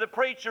assignment of the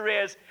preacher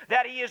is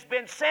that he has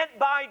been sent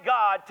by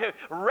God to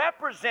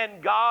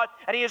represent God,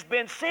 and he has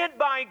been sent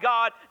by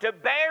God to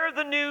bear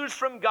the news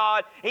from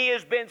God. He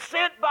has been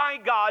sent by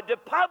God to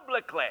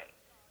publicly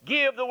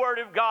give the Word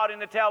of God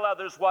and to tell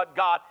others what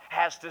God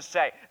has to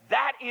say.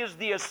 That is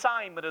the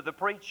assignment of the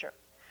preacher.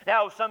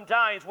 Now,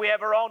 sometimes we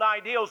have our own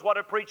ideals what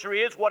a preacher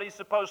is, what he's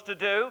supposed to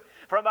do.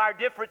 From our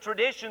different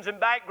traditions and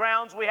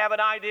backgrounds, we have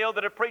an ideal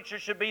that a preacher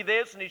should be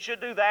this and he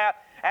should do that,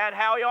 and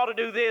how he ought to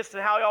do this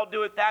and how he ought to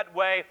do it that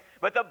way.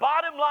 But the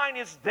bottom line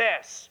is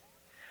this,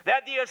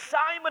 that the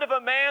assignment of a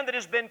man that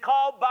has been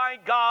called by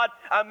God,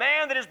 a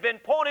man that has been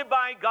appointed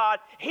by God,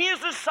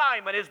 his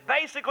assignment is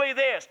basically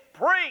this: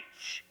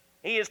 preach.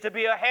 He is to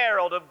be a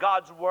herald of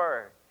God's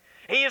Word.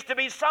 He is to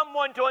be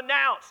someone to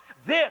announce,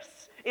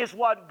 this is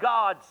what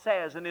God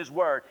says in His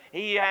Word.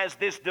 He has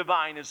this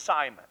divine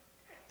assignment.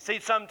 See,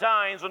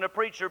 sometimes when a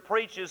preacher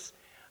preaches,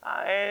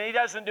 and he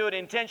doesn't do it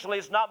intentionally,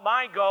 it's not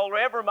my goal or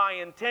ever my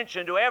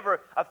intention to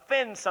ever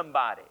offend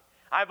somebody.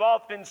 I've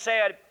often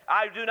said,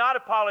 I do not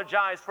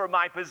apologize for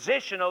my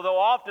position, although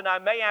often I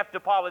may have to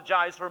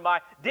apologize for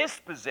my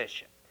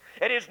disposition.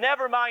 It is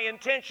never my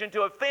intention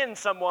to offend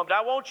someone, but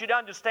I want you to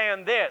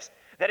understand this,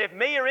 that if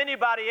me or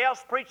anybody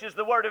else preaches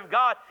the Word of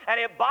God and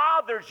it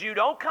bothers you,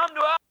 don't come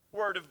to us. The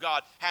Word of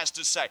God has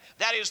to say.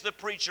 That is the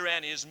preacher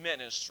and his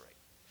ministry.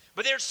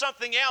 But there's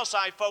something else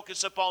I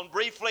focus upon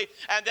briefly,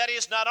 and that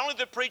is not only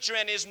the preacher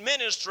and his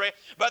ministry,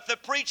 but the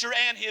preacher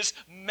and his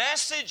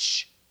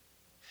message.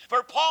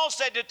 For Paul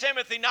said to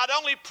Timothy, not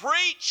only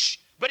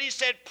preach, but he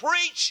said,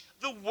 preach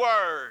the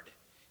Word.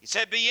 He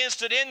said, be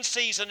instant in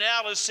season and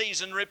out of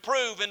season,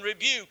 reprove and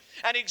rebuke,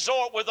 and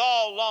exhort with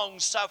all long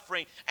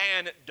suffering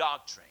and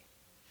doctrine.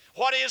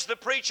 What is the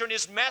preacher and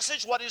his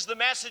message? What is the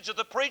message of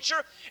the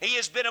preacher? He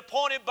has been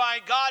appointed by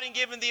God and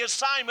given the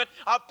assignment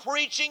of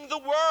preaching the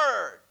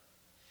Word.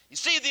 You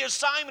see, the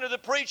assignment of the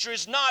preacher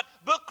is not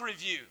book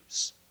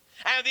reviews.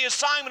 And the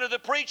assignment of the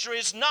preacher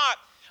is not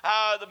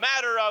the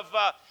matter of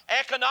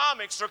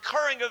economics or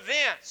current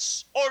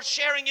events or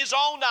sharing his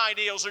own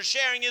ideals or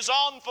sharing his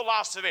own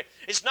philosophy.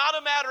 It's not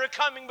a matter of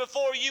coming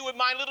before you with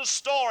my little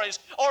stories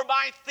or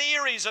my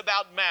theories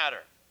about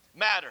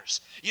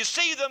matters. You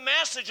see, the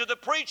message of the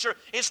preacher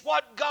is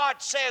what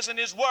God says in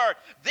His Word.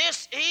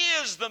 This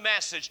is the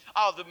message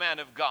of the man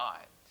of God.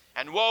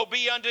 And woe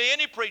be unto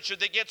any preacher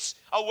that gets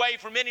away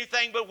from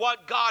anything but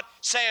what God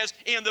says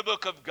in the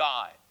book of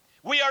God.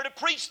 We are to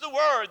preach the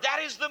Word. That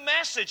is the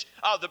message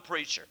of the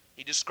preacher.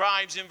 He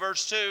describes in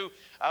verse 2,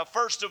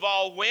 first of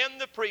all, when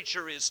the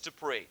preacher is to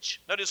preach.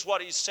 Notice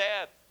what he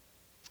said.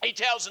 He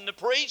tells him to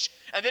preach,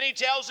 and then he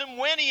tells him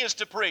when he is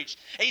to preach.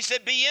 He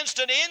said, be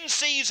instant in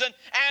season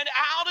and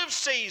out of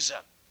season.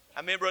 I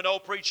remember an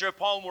old preacher up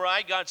home where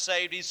I got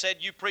saved. He said,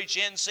 you preach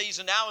in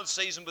season, out of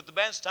season, but the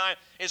best time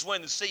is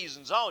when the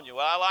season's on you.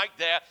 Well, I like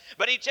that.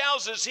 But he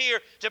tells us here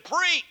to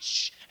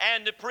preach,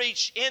 and to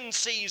preach in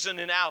season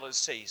and out of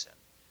season.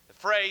 The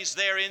phrase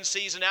there, in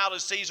season, out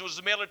of season, was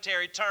a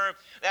military term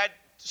that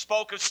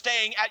spoke of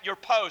staying at your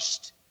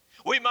post.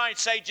 We might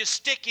say just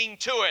sticking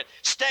to it,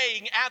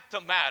 staying at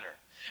the matter.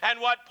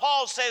 And what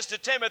Paul says to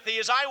Timothy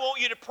is, I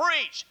want you to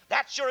preach.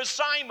 That's your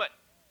assignment.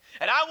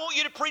 And I want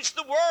you to preach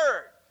the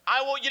Word.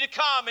 I want you to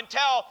come and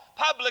tell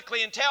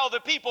publicly and tell the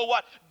people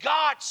what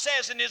God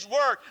says in His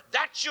Word.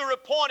 That's your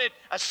appointed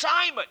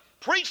assignment.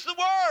 Preach the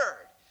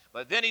Word.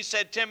 But then he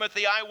said,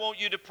 Timothy, I want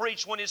you to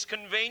preach when it's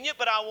convenient,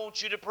 but I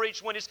want you to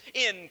preach when it's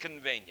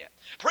inconvenient.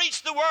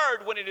 Preach the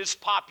Word when it is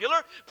popular.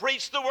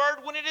 Preach the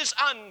Word when it is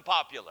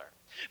unpopular.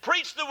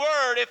 Preach the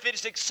Word if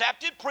it's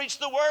accepted. Preach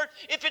the Word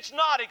if it's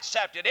not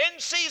accepted. In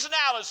season,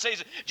 out of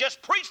season.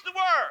 Just preach the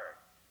Word.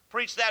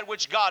 Preach that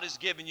which God has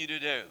given you to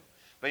do.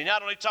 But he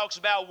not only talks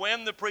about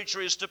when the preacher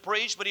is to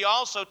preach, but he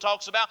also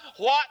talks about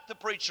what the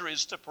preacher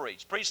is to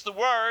preach. Preach the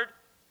Word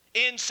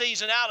in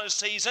season, out of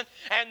season.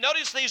 And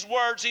notice these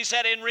words. He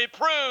said, and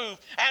reprove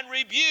and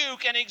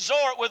rebuke and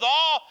exhort with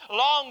all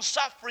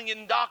long-suffering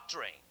and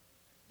doctrine.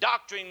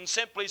 Doctrine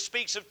simply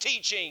speaks of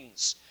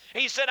teachings.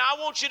 He said, I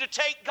want you to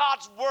take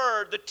God's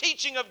Word, the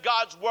teaching of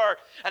God's Word,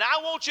 and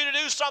I want you to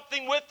do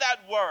something with that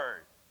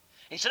Word.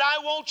 He said,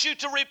 I want you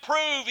to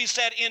reprove, he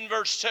said in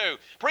verse 2.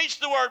 Preach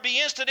the Word,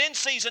 be instant in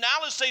season,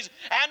 out of season,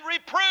 and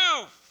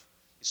reprove.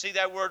 You see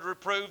that word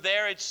reprove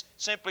there? It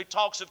simply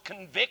talks of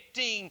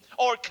convicting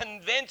or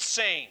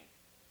convincing.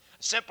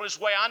 The simplest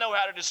way I know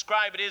how to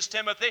describe it is,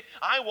 Timothy,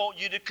 I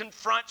want you to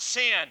confront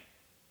sin.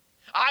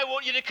 I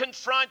want you to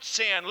confront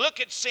sin. Look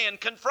at sin,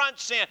 confront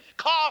sin,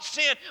 call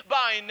sin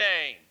by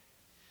name.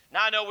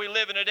 Now I know we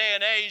live in a day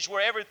and age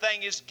where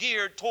everything is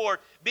geared toward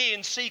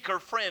being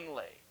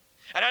seeker-friendly.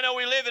 And I know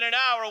we live in an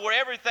hour where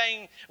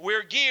everything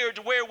we're geared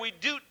to where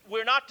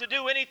we're not to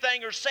do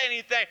anything or say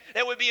anything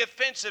that would be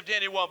offensive to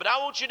anyone. But I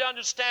want you to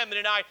understand me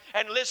tonight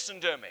and listen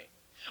to me.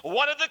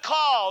 One of the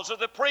calls of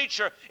the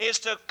preacher is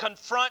to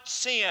confront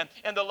sin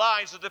in the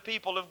lives of the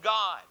people of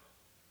God.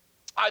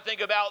 I think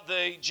about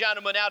the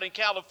gentleman out in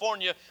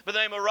California by the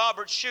name of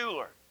Robert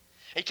Schuller.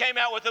 He came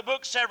out with a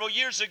book several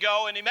years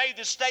ago, and he made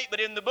this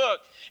statement in the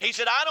book. He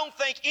said, I don't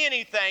think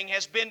anything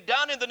has been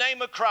done in the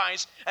name of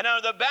Christ and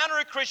under the banner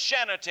of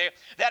Christianity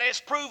that has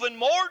proven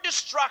more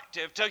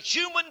destructive to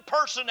human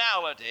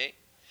personality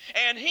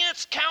and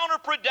hence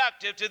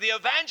counterproductive to the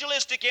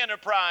evangelistic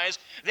enterprise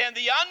than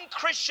the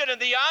unchristian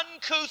and the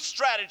uncouth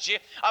strategy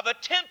of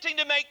attempting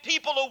to make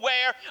people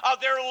aware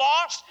of their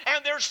lost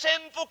and their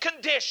sinful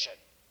condition.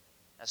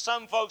 Now,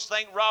 some folks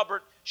think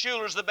Robert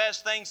Schuller's the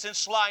best thing since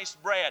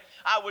sliced bread.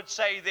 I would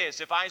say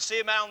this. If I see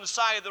him out on the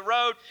side of the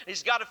road,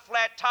 he's got a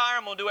flat tire,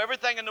 I'm going to do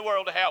everything in the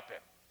world to help him.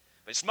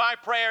 But it's my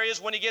prayer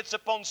is when he gets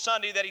up on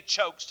Sunday that he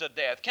chokes to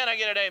death. Can I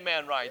get an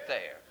amen right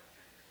there?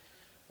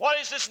 What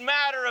is this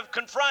matter of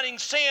confronting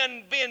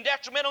sin being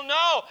detrimental?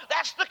 No,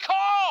 that's the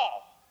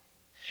call.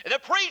 The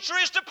preacher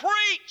is to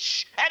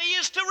preach, and he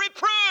is to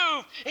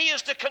reprove. He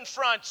is to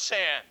confront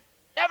sin.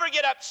 Never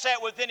get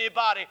upset with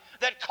anybody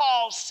that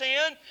calls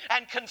sin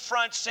and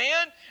confronts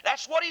sin.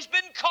 That's what he's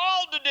been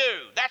called to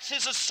do. That's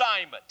his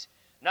assignment.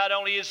 Not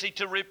only is he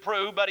to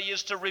reprove, but he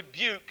is to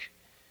rebuke.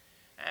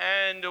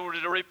 And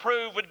to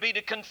reprove would be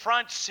to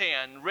confront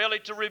sin. Really,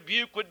 to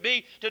rebuke would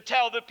be to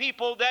tell the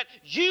people that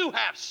you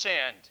have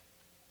sinned.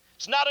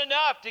 It's not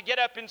enough to get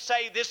up and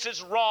say this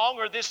is wrong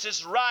or this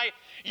is right.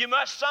 You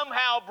must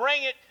somehow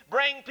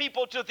bring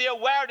people to the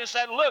awareness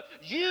that, look,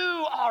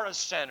 you are a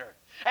sinner.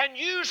 And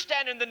you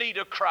stand in the need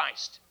of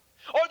Christ.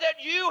 Or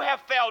that you have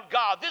failed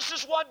God. This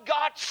is what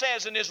God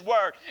says in His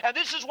Word. And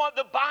this is what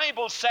the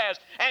Bible says.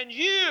 And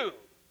you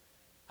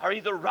are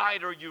either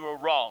right or you are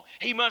wrong.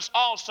 He must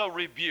also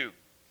rebuke.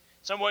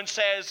 Someone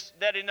says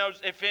that he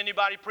knows if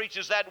anybody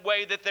preaches that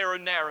way that they're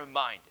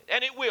narrow-minded.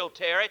 And it will,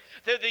 Terry.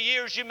 Through the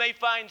years you may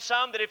find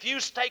some that if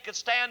you take a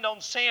stand on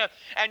sin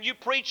and you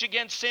preach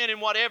against sin and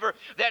whatever,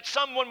 that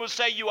someone will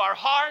say you are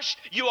harsh,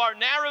 you are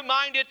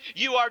narrow-minded,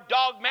 you are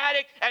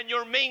dogmatic, and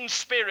you're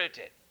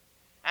mean-spirited.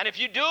 And if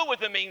you do it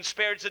with a mean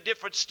spirit, it's a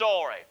different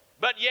story.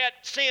 But yet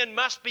sin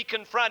must be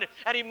confronted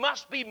and it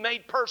must be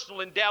made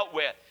personal and dealt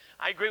with.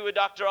 I agree with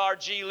Dr.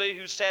 R.G. Lee,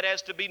 who said,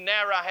 as to be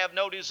narrow, I have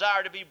no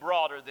desire to be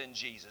broader than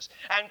Jesus.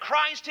 And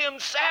Christ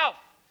Himself,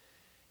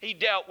 He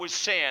dealt with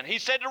sin. He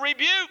said to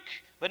rebuke,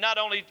 but not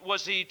only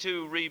was He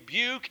to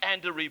rebuke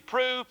and to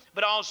reprove,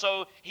 but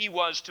also He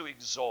was to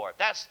exhort.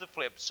 That's the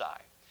flip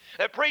side.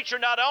 The preacher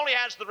not only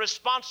has the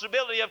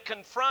responsibility of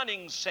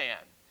confronting sin,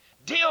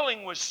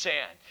 dealing with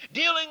sin,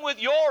 dealing with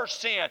your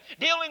sin,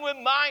 dealing with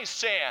my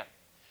sin,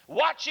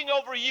 watching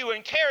over you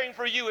and caring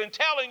for you and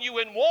telling you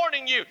and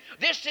warning you,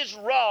 this is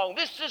wrong,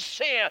 this is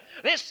sin,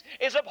 this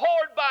is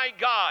abhorred by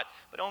God.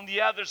 But on the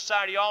other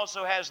side, He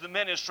also has the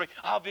ministry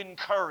of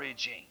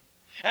encouraging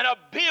and of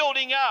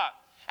building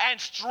up and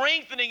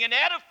strengthening and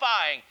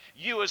edifying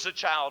you as a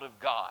child of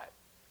God.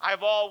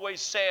 I've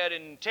always said,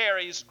 and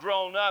Terry's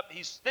grown up,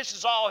 this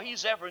is all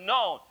he's ever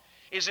known,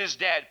 is his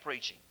dad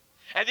preaching.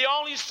 And the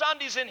only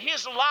Sundays in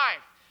his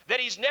life that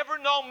he's never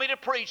known me to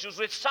preach was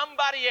with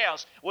somebody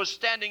else was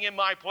standing in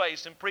my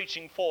place and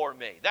preaching for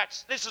me.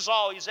 This is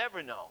all he's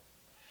ever known.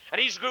 And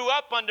he's grew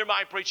up under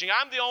my preaching.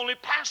 I'm the only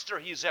pastor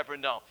he's ever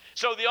known.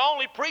 So the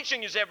only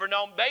preaching he's ever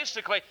known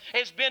basically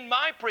has been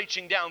my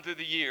preaching down through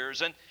the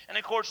years. And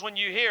of course when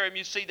you hear him,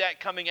 you see that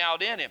coming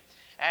out in him.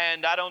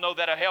 And I don't know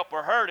that'll help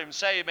or hurt him.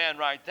 Say amen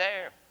right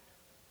there.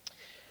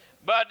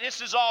 But this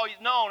is all he's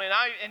known.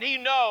 And he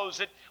knows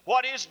that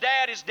what his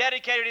dad has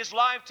dedicated his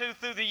life to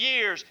through the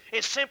years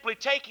is simply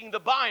taking the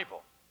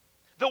Bible,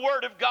 the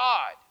Word of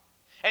God,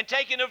 and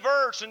taking a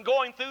verse and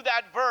going through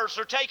that verse,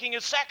 or taking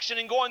a section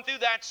and going through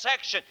that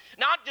section.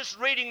 Not just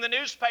reading the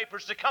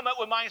newspapers to come up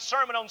with my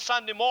sermon on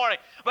Sunday morning,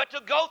 but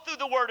to go through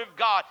the Word of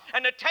God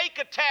and to take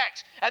a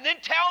text and then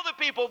tell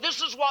the people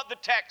this is what the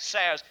text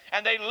says.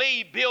 And they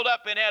leave built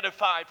up and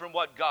edified from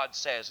what God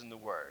says in the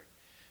Word.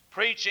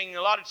 Preaching,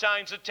 a lot of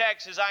times the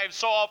text, as I have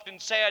so often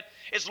said,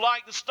 is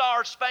like the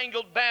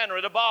Star-Spangled Banner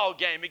at a ball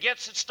game. It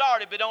gets it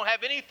started, but don't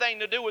have anything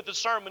to do with the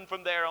sermon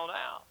from there on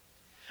out.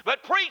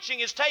 But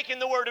preaching is taking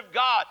the Word of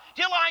God.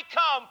 Till I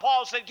come,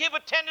 Paul said, give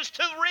attendance to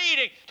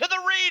the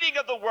reading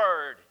of the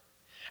Word,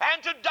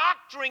 and to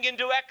doctoring and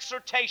to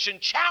exhortation.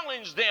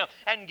 Challenge them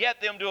and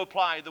get them to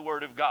apply the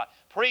Word of God.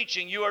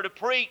 Preaching, you are to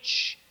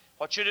preach.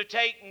 What you're to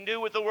take and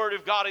do with the Word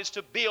of God is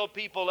to build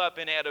people up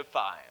and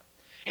edify them.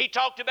 He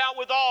talked about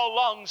with all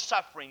long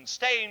suffering,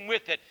 staying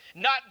with it,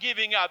 not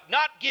giving up,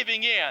 not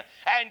giving in,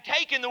 and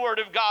taking the Word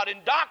of God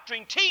and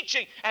doctoring,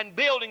 teaching, and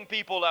building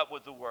people up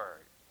with the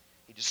Word.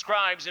 He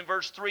describes in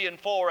verse 3 and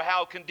 4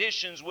 how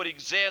conditions would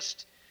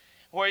exist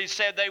where he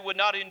said they would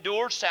not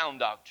endure sound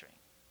doctrine,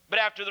 but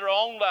after their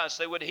own lusts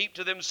they would heap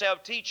to themselves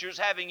teachers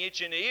having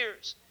itching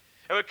ears.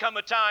 There would come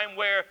a time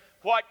where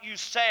what you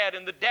said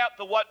and the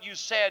depth of what you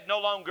said no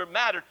longer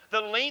mattered.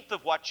 The length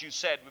of what you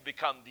said would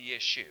become the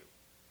issue.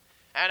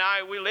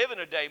 And we live in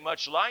a day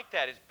much like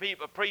that.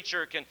 A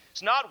preacher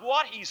it's not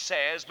what he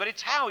says, but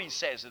it's how he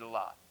says it a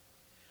lot.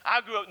 I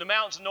grew up in the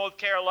mountains of North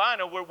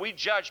Carolina where we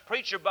judge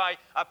preaching by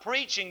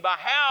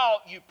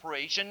how you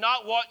preach and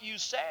not what you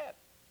said.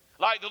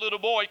 Like the little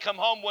boy come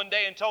home one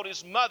day and told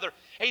his mother,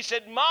 he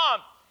said,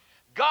 Mom,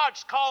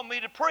 God's called me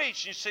to preach.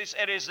 She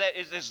said, is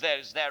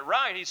that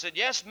right? He said,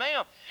 yes,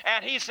 ma'am.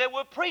 And he said,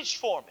 well, preach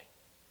for me.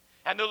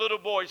 And the little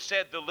boy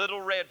said, the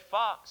little red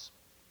fox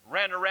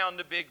ran around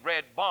the big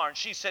red barn.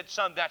 She said,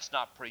 son, that's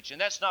not preaching.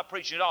 That's not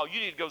preaching at all. You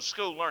need to go to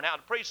school and learn how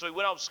to preach. So he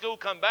went off to school,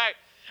 come back.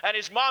 And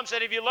his mom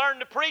said, have you learned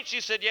to preach?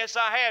 He said, yes,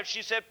 I have.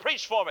 She said,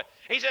 preach for me.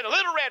 He said, a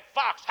little red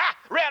fox,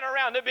 ran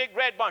around the big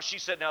red barn. She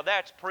said, now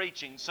that's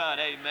preaching, son,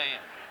 amen.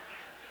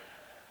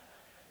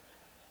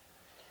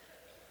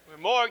 We're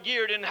more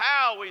geared in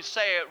how we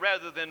say it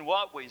rather than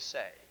what we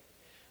say.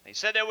 He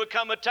said there would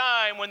come a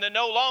time when they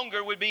no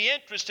longer would be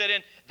interested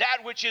in that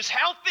which is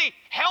healthy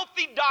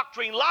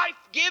doctrine,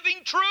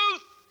 life-giving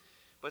truth,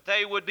 but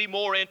they would be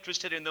more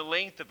interested in the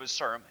length of a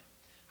sermon.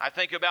 I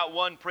think about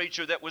one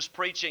preacher that was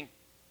preaching,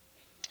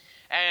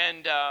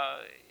 and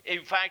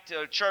in fact,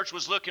 a church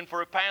was looking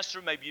for a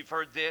pastor. Maybe you've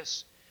heard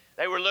this.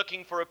 They were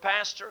looking for a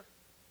pastor,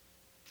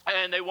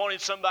 and they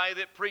wanted somebody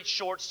that preached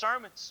short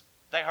sermons.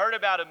 They heard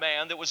about a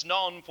man that was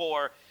known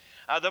for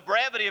the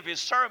brevity of his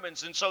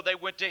sermons, and so they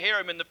went to hear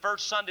him. And the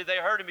first Sunday they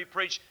heard him, he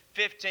preached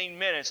 15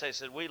 minutes. They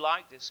said, we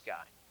like this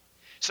guy.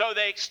 So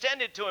they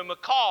extended to him a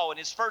call. In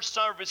his first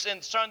service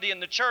in Sunday in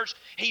the church,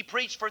 he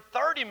preached for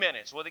 30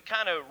 minutes. Well, it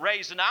kind of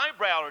raised an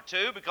eyebrow or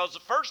two because the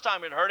first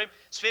time it heard him,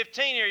 it's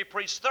 15 here, he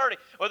preached 30.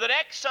 Well, the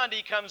next Sunday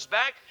he comes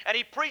back and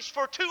he preached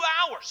for 2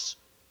 hours.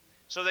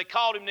 So they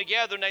called him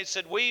together and they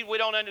said, we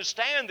don't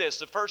understand this.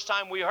 The first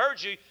time we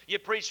heard you, you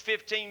preached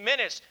 15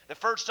 minutes. The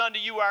first Sunday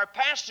you were our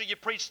pastor, you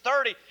preached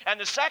 30. And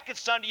the second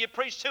Sunday you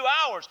preached 2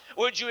 hours.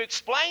 Would you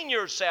explain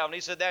yourself? And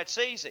he said, that's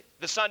easy.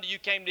 The Sunday you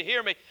came to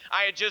hear me,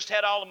 I had just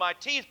had all of my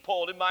teeth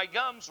pulled and my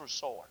gums were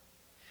sore.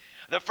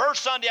 The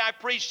first Sunday I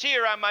preached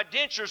here, my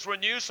dentures were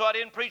new, so I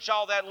didn't preach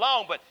all that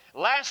long. But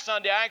last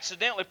Sunday I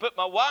accidentally put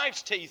my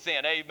wife's teeth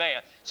in.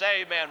 Amen.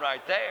 Say amen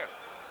right there.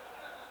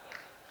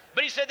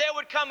 But he said there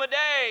would come a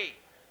day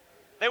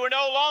they were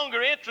no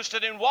longer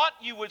interested in what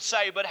you would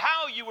say, but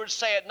how you would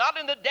say it, not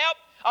in the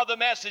depth of the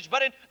message,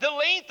 but in the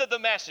length of the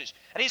message.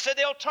 And he said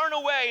they'll turn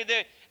away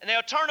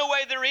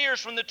their ears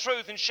from the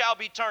truth and shall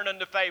be turned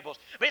unto fables.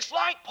 But it's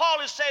like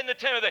Paul is saying to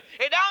Timothy,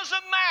 it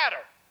doesn't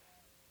matter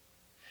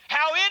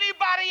how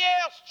anybody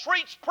else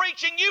treats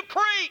preaching, you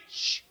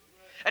preach.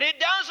 And it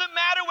doesn't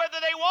matter whether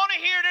they want to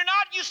hear it or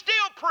not, you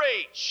still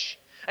preach.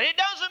 And it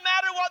doesn't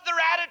matter what their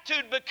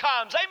attitude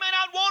becomes. They may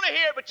not want to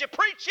hear it, but you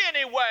preach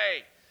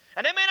anyway.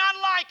 And they may not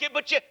like it,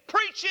 but you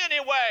preach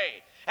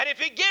anyway. And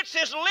if it gets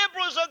as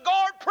liberal as a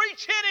gourd,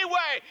 preach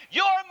anyway.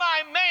 You're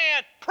my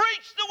man.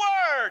 Preach the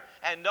word.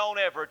 And don't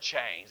ever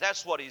change.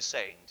 That's what he's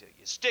saying to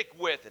you. Stick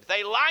with it. If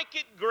they like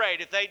it,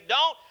 great. If they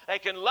don't, they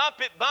can lump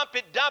it, bump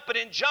it, dump it,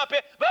 and jump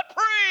it. But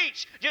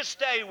preach. Just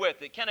stay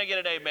with it. Can I get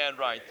an amen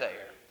right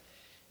there?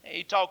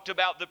 He talked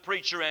about the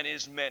preacher and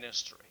his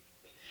ministry,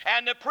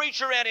 and the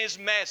preacher and his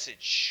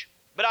message.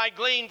 But I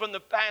glean from the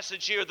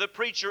passage here the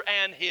preacher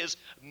and his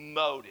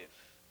motive.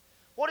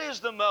 What is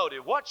the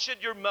motive? What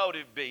should your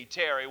motive be,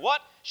 Terry?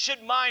 What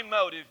should my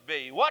motive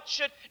be? What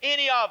should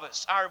any of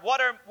us,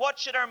 what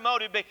should our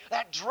motive be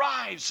that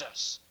drives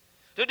us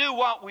to do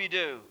what we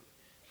do?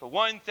 For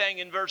one thing,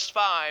 in verse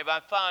 5, I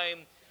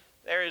find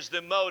there is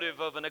the motive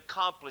of an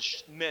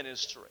accomplished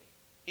ministry.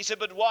 He said,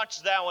 but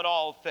watch thou in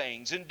all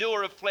things,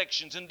 endure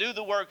afflictions, and do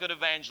the work of an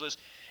evangelist,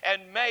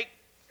 and make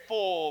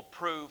full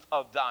proof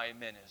of thy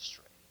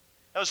ministry.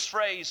 Those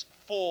phrase,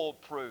 full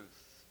proof,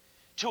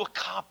 to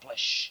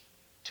accomplish,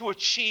 to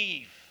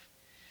achieve,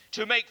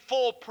 to make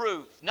full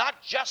proof,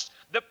 not just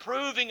the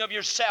proving of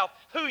yourself,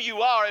 who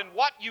you are and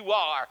what you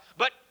are,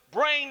 but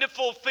bring to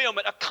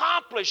fulfillment,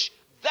 accomplish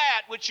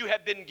that which you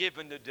have been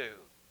given to do.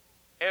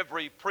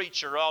 Every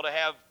preacher ought to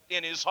have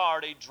in his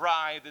heart a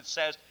drive that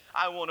says,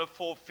 I want to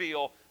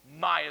fulfill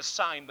my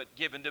assignment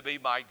given to me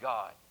by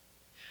God.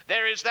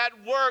 There is that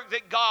work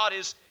that God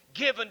has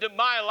given to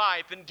my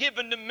life and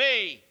given to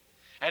me.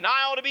 And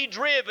I ought to be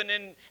driven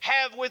and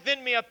have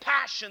within me a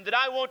passion that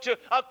I want to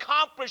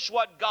accomplish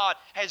what God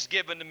has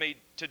given to me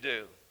to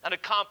do. An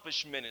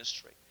accomplished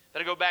ministry.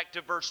 Then I go back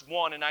to verse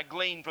 1 and I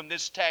glean from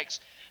this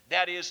text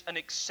that is an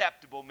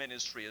acceptable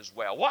ministry as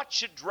well. What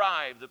should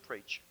drive the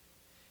preacher?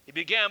 He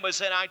began by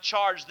saying, I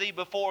charge thee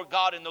before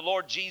God and the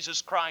Lord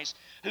Jesus Christ,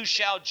 who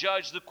shall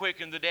judge the quick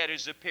and the dead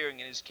is appearing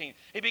in his kingdom.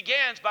 He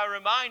begins by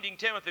reminding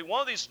Timothy,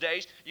 one of these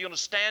days you're going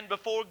to stand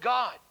before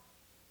God.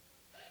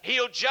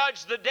 He'll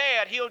judge the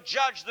dead. He'll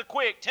judge the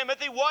quick.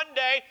 Timothy, one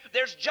day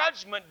there's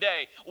judgment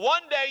day.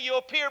 One day you'll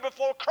appear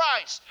before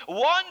Christ.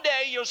 One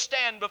day you'll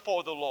stand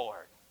before the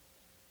Lord.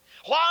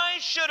 Why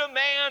should a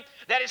man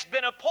that has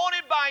been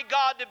appointed by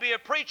God to be a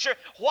preacher,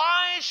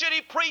 why should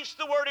he preach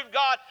the Word of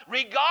God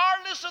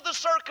regardless of the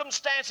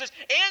circumstances,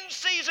 in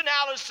season,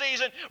 out of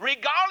season,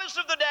 regardless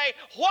of the day?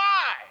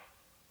 Why?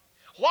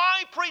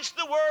 Why preach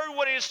the Word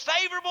when it is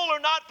favorable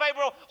or not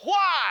favorable?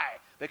 Why?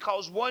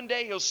 Because one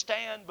day he'll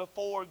stand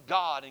before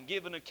God and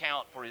give an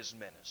account for his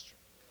ministry.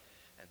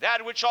 And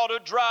that which ought to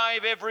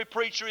drive every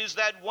preacher is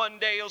that one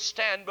day he'll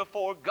stand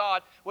before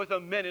God with a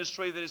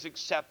ministry that is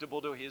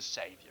acceptable to his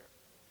Savior.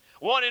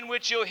 One in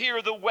which you'll hear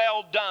the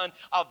well done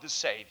of the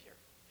Savior.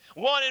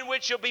 One in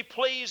which you'll be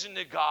pleasing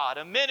to God.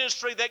 A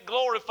ministry that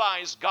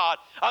glorifies God.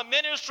 A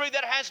ministry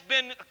that has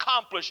been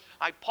accomplished.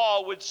 Like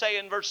Paul would say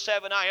in verse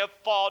 7, I have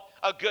fought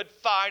a good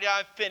fight.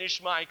 I've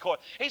finished my course.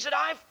 He said,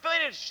 I've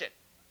finished it.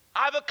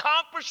 I've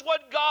accomplished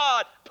what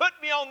God put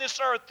me on this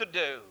earth to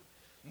do.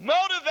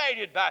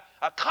 Motivated by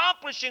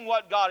accomplishing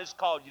what God has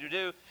called you to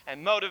do,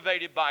 and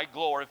motivated by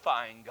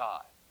glorifying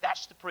God.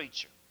 That's the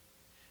preacher.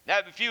 Now,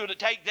 if you were to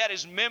take that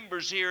as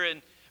members here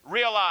and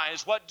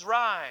realize what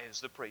drives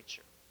the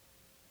preacher,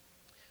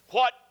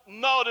 what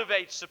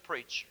motivates the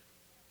preacher,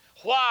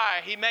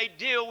 why he may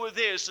deal with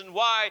this and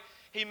why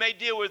he may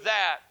deal with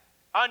that,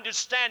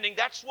 understanding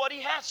that's what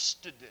he has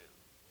to do.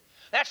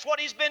 That's what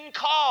he's been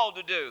called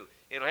to do.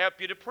 It'll help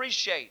you to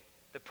appreciate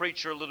the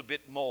preacher a little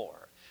bit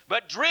more.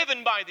 But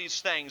driven by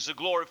these things to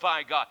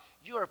glorify God.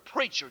 You're a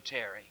preacher,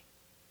 Terry.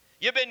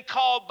 You've been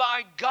called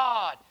by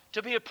God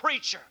to be a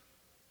preacher.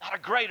 Not a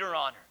greater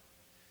honor.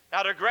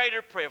 Not a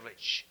greater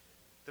privilege.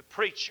 The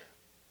preacher.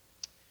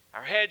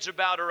 Our heads are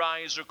bowed, our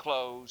eyes are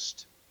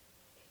closed.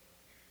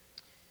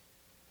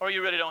 Or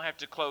you really don't have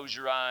to close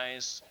your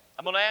eyes.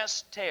 I'm going to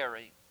ask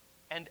Terry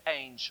and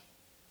Angel.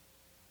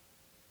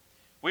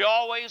 We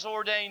always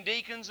ordain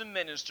deacons and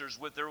ministers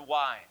with their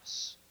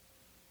wives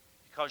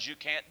because you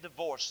can't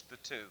divorce the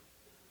two.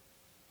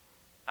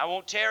 I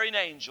want Terry and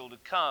Angel to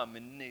come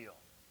and kneel.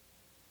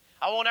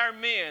 I want our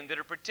men that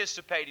are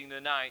participating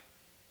tonight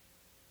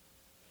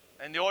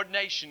and the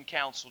Ordination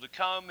Council to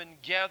come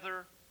and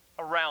gather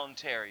around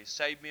Terry.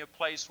 Save me a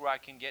place where I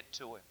can get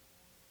to him.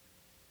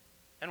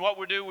 And what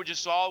we'll do, we're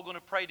just all going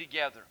to pray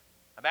together.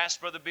 I've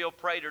asked Brother Bill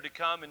Prater to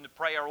come and to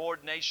pray our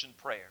ordination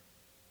prayer.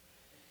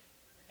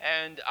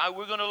 And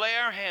we're going to lay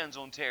our hands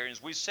on Terry.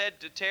 As we said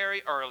to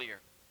Terry earlier,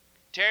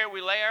 Terry,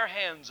 we lay our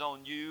hands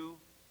on you,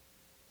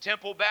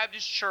 Temple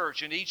Baptist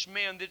Church, and each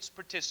man that's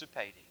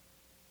participating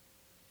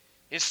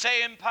is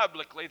saying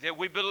publicly that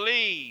we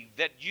believe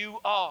that you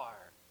are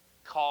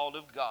called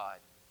of God.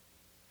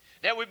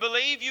 That we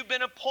believe you've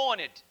been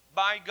appointed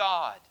by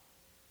God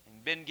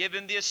and been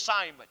given the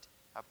assignment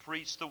of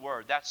preach the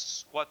word.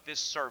 That's what this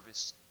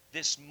service,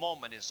 this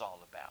moment is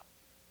all about.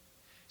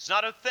 It's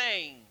not a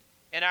thing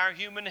in our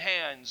human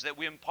hands that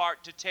we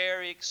impart to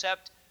Terry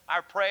except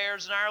our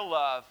prayers and our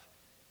love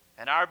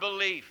and our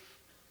belief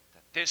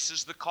that this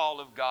is the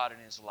call of God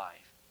in his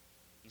life.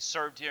 He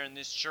served here in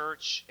this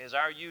church as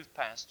our youth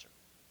pastor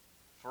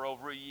for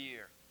over a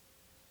year.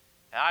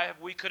 And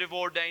we could have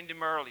ordained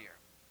him earlier,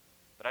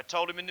 but I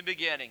told him in the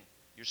beginning,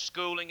 your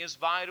schooling is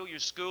vital, your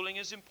schooling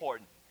is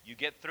important. You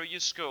get through your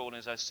school, and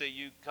as I see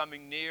you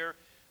coming near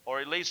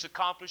or at least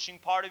accomplishing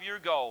part of your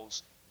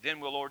goals, then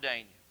we'll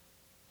ordain you.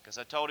 Because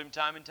I told him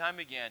time and time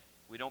again,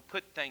 we don't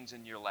put things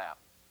in your lap.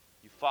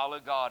 You follow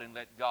God and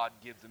let God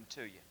give them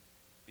to you.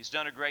 He's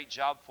done a great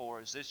job for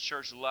us. This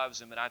church loves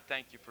him, and I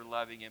thank you for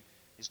loving him.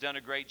 He's done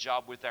a great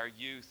job with our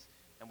youth,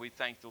 and we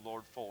thank the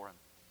Lord for him.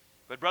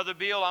 But Brother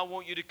Bill, I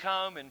want you to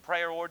come and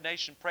pray our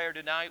ordination prayer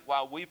tonight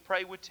while we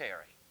pray with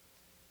Terry.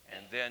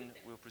 And then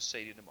we'll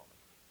proceed in a moment.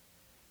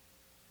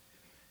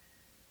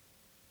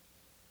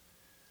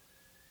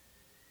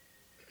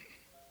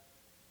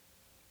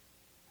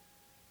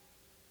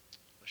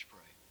 Let's pray.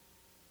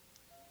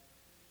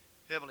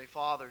 Heavenly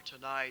Father,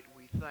 tonight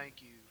we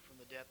thank you from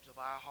the depths of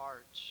our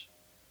hearts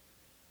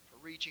for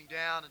reaching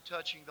down and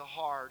touching the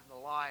heart and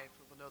the life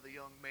of another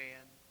young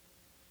man.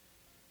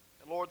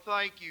 And Lord,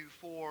 thank you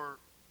for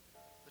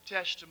the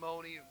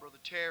testimony of Brother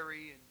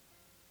Terry and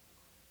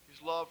his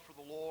love for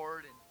the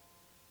Lord. And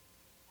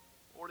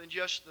Lord, in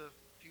just the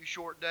few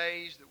short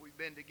days that we've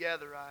been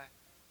together, I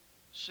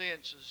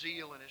sense a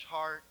zeal in his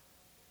heart.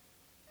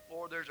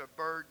 Lord, there's a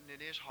burden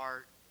in his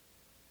heart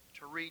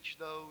to reach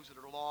those that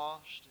are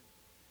lost and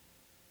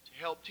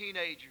to help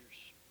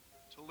teenagers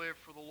to live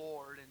for the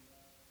Lord. And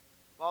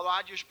Father,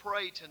 I just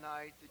pray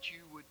tonight that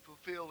you would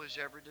fulfill his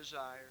every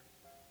desire.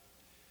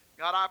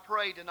 God, I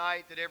pray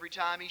tonight that every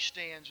time he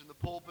stands in the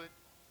pulpit,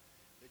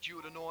 that you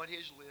would anoint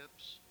his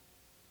lips.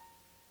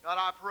 God,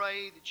 I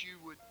pray that you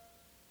would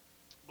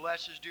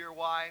bless his dear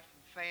wife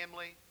and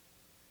family.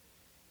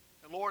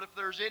 And Lord, if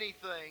there's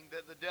anything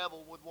that the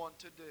devil would want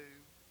to do,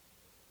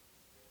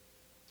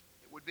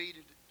 it would be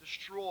to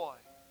destroy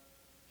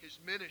his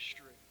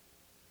ministry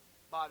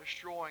by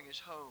destroying his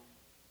home.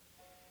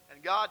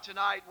 And God,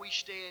 tonight we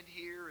stand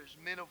here as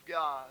men of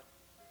God.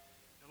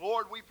 And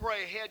Lord, we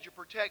pray a hedge of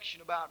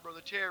protection about Brother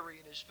Terry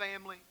and his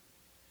family.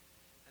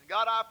 And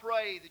God, I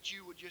pray that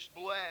you would just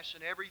bless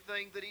in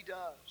everything that he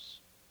does.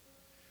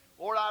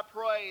 Lord, I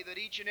pray that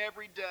each and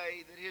every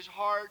day that his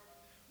heart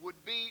would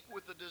beat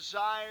with the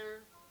desire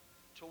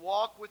to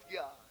walk with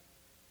God.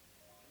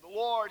 And the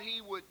Lord,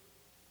 he would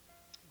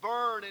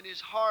burn in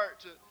his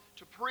heart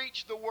to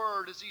preach the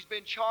word as he's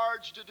been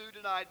charged to do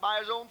tonight by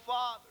his own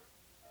Father.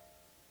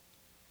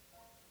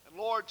 And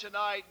Lord,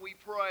 tonight we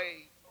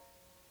pray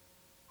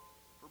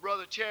for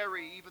Brother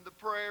Terry, even the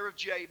prayer of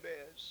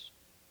Jabez.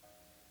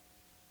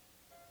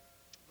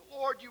 The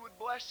Lord, you would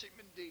bless him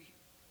indeed.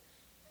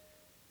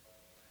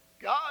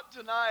 God,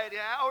 tonight,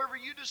 however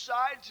you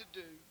decide to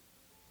do,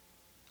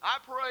 I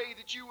pray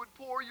that you would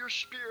pour your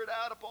Spirit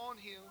out upon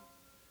him.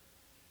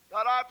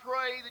 God, I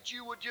pray that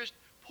you would just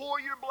pour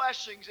your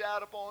blessings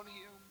out upon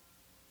him.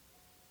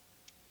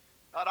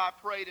 God, I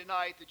pray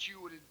tonight that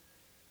you would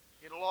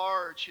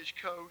enlarge his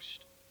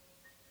coast.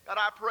 God,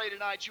 I pray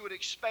tonight you would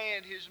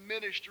expand his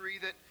ministry,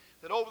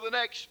 that over the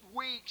next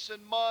weeks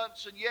and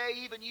months and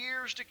yea, even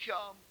years to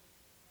come,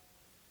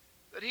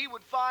 that he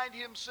would find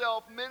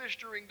himself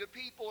ministering to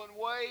people in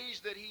ways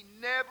that he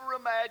never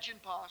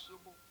imagined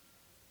possible.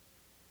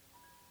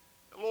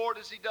 And Lord,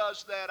 as he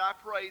does that, I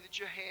pray that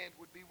your hand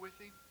would be with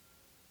him.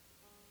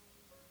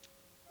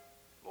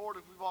 Lord,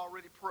 if we've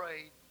already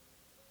prayed,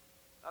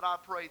 and I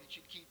pray that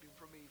you'd keep him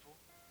from evil.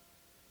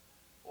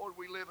 Lord,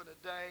 we live in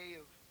a day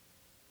of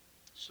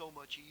so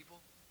much evil.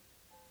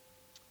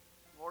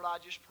 Lord, I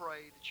just pray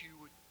that you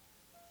would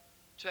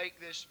take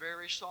this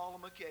very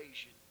solemn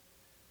occasion.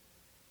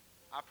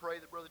 I pray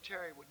that Brother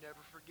Terry would never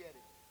forget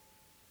it.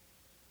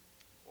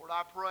 Lord,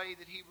 I pray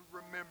that he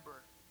would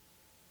remember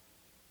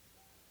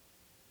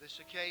this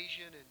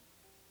occasion and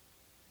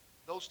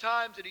those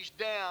times that he's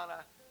down.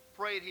 I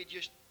pray that he'd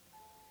just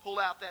pull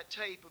out that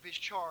tape of his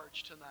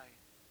charge tonight.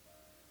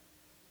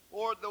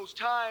 Lord, those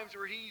times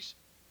where he's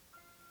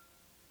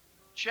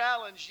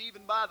challenged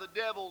even by the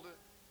devil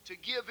to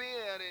give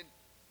in and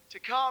to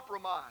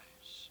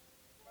compromise.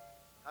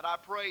 And I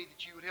pray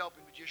that you would help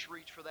him to just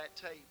reach for that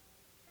tape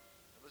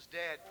of his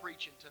dad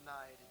preaching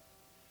tonight.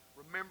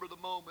 And remember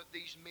the moment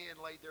these men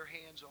laid their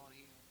hands on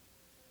him.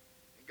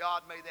 And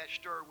God, may that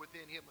stir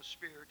within him a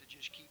spirit to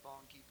just keep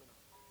on keeping on.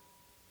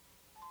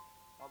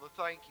 Father,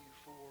 thank you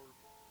for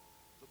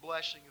the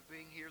blessing of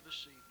being here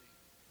this evening.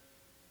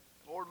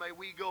 Lord, may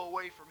we go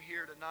away from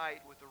here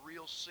tonight with a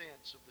real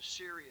sense of the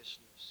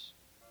seriousness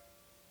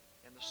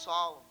and the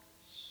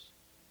solemnness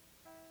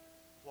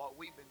of what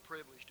we've been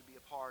privileged to be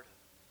a part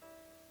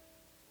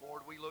of.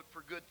 Lord, we look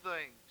for good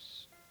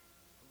things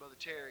from Brother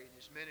Terry and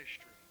his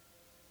ministry.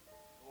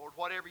 Lord,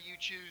 whatever you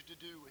choose to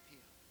do with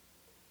him,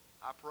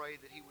 I pray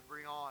that he would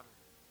bring honor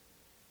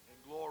and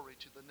glory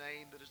to the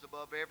name that is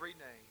above every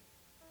name,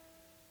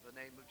 the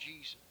name of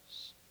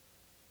Jesus.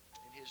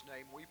 In his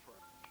name we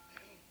pray.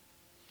 Amen.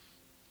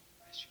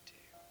 Bless you, Terry.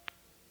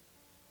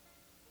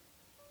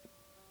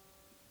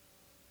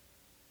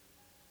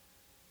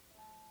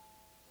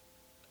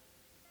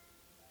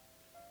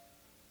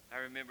 I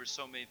remember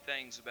so many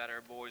things about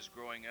our boys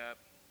growing up.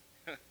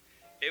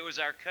 It was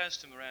our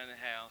custom around the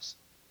house.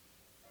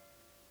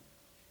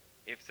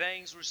 If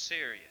things were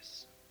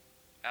serious,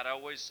 I'd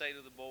always say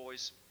to the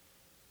boys,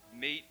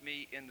 meet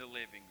me in the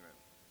living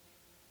room.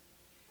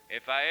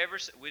 If I ever,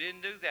 we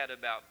didn't do that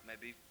about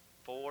maybe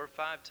 4 or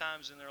 5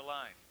 times in their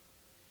life.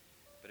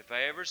 But if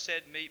I ever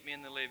said meet me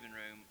in the living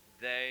room,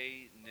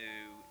 they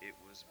knew it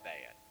was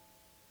bad.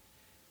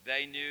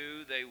 They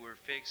knew they were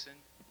fixing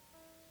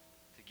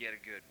get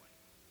a good one.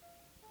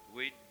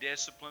 We'd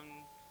discipline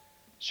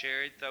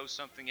Sherry, throw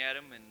something at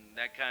him and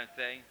that kind of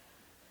thing.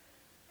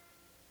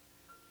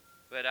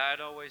 But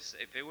I'd always,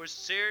 if it was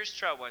serious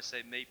trouble, I'd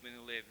say, meet me in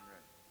the living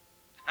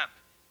room.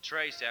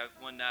 Tracy,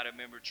 one night I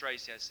remember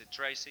Tracy, I said,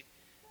 Tracy,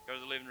 go to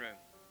the living room,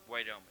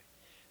 wait on me.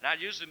 And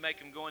I'd usually make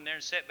them go in there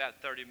and sit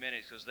about 30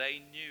 minutes because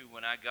they knew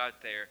when I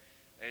got there,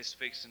 they was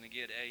fixing to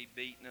get a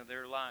beating of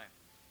their life.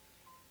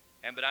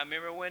 But I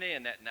remember I went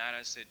in that night,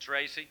 I said,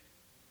 Tracy,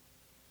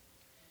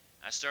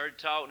 I started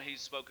talking, he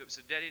spoke up and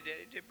said, Daddy,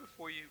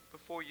 before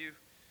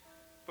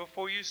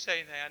you say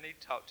anything, I need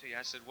to talk to you.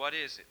 I said, what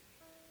is it?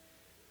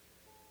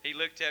 He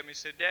looked at me and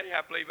said, Daddy,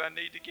 I believe I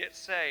need to get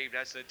saved.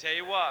 I said, tell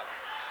you what.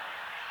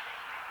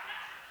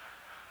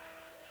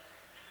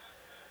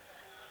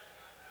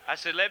 I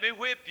said, let me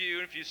whip you,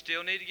 and if you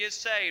still need to get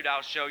saved,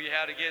 I'll show you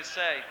how to get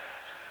saved.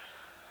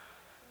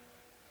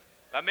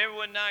 I remember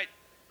one night,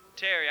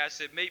 Terry, I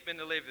said, meet me in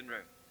the living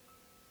room.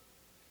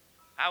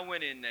 I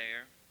went in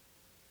there.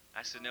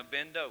 I said, now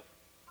bend over.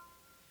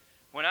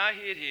 When I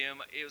hit him,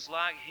 it was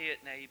like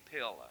hitting a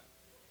pillow.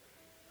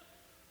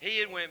 He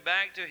had went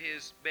back to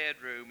his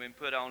bedroom and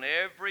put on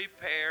every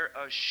pair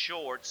of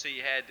shorts he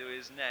had to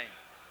his name.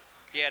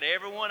 He had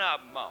every one of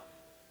them on.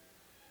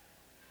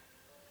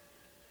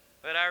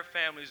 But our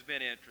family's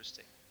been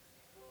interesting.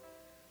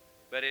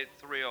 But it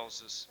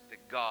thrills us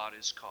that God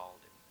has called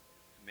him.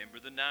 Remember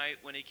the night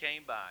when he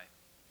came by?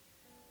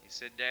 He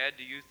said, Dad,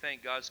 do you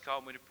think God's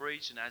called me to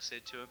preach? And I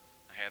said to him,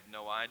 I have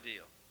no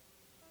idea.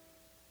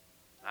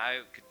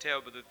 I could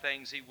tell by the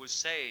things he was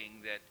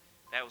saying that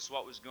that was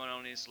what was going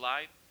on in his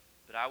life,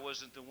 but I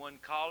wasn't the one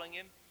calling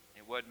him.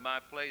 It wasn't my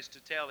place to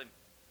tell him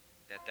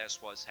that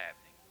that's what's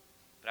happening.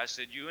 But I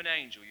said, you an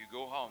angel, you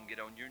go home, get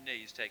on your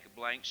knees, take a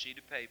blank sheet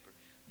of paper,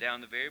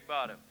 down the very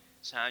bottom,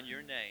 sign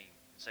your name,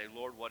 and say,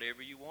 Lord,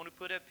 whatever you want to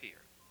put up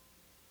here,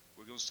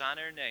 we're going to sign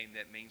our name.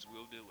 That means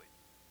we'll do it.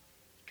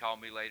 He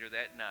called me later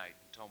that night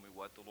and told me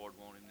what the Lord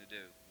wanted him to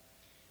do.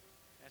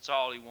 That's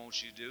all he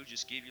wants you to do.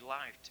 Just give your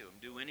life to him.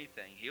 Do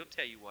anything. He'll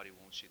tell you what he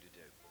wants you to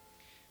do.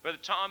 Brother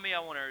Tommy, I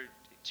want our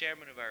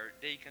chairman of our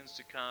deacons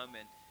to come,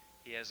 and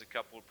he has a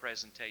couple of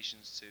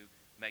presentations to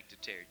make to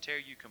Terry.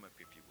 Terry, you come up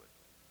if you would.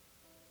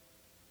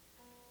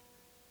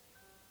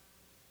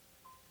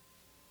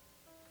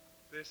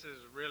 This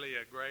is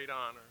really a great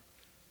honor.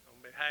 On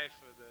behalf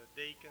of the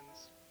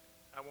deacons,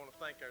 I want to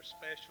thank our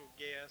special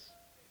guest,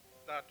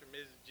 Dr. and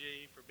Mrs.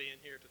 G, for being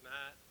here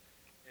tonight,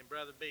 and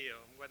Brother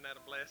Bill. Wasn't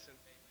that a blessing?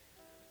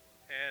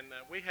 And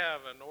we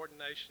have an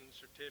ordination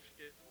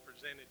certificate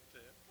presented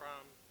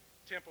from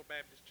Temple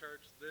Baptist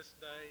Church this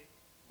day,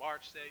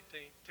 March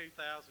 18, 2001,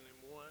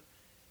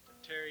 to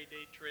Terry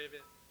D.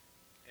 Trivette.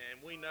 And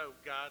we know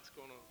God's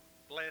going to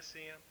bless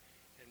him.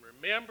 And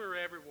remember,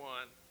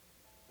 everyone,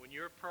 when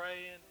you're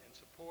praying and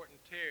supporting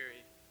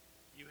Terry,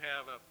 you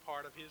have a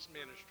part of his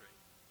ministry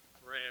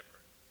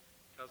forever.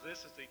 Because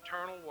this is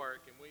eternal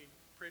work, and we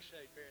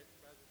appreciate Brother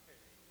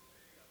Terry.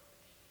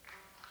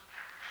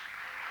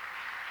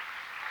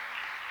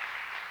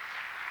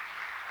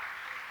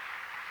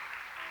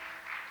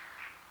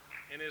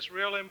 And it's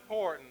real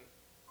important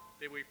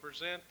that we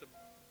present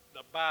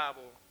the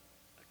Bible,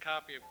 a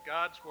copy of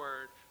God's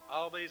Word.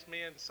 All these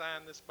men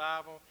signed this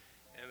Bible,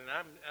 and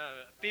I'm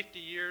 50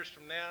 years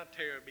from now,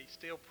 Terry will be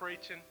still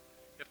preaching.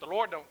 If the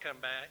Lord don't come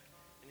back,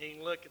 and he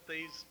can look at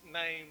these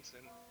names,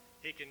 and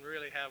he can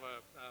really have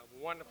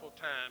a wonderful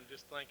time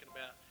just thinking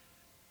about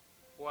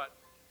what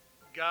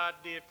God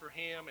did for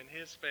him and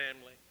his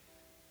family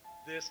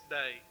this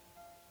day.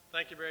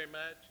 Thank you very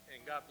much,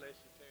 and God bless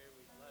you, Terry.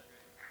 We love you.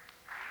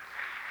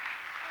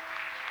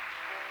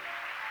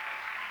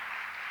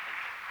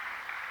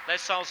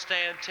 Let's all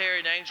stand. Terry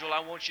and Angel, I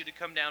want you to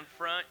come down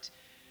front.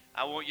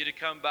 I want you to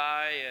come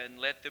by and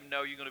let them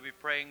know you're going to be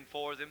praying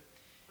for them.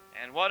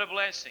 And what a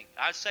blessing.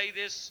 I say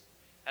this,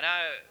 and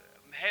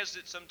I'm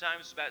hesitant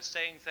sometimes about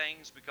saying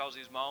things because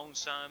he's my own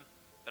son,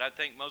 but I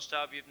think most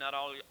of you, if not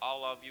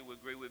all of you, will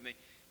agree with me.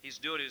 He's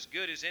doing as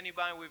good as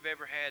anybody we've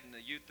ever had in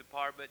the youth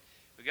department.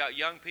 We've got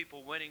young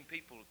people winning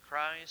people to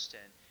Christ,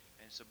 and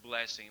it's a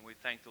blessing, and we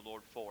thank the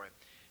Lord for it.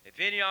 If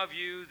any of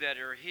you that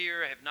are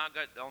here have not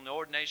got on the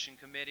ordination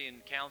committee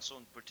and council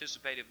and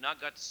participate, have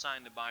not got to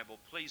sign the Bible,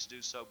 please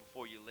do so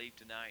before you leave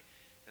tonight,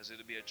 because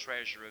it'll be a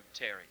treasure of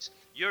Terry's.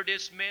 You're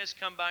dismissed.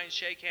 Come by and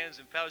shake hands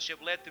and fellowship.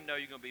 Let them know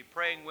you're going to be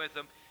praying with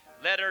them.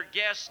 Let our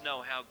guests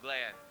know how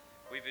glad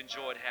we've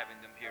enjoyed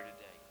having them here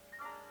today.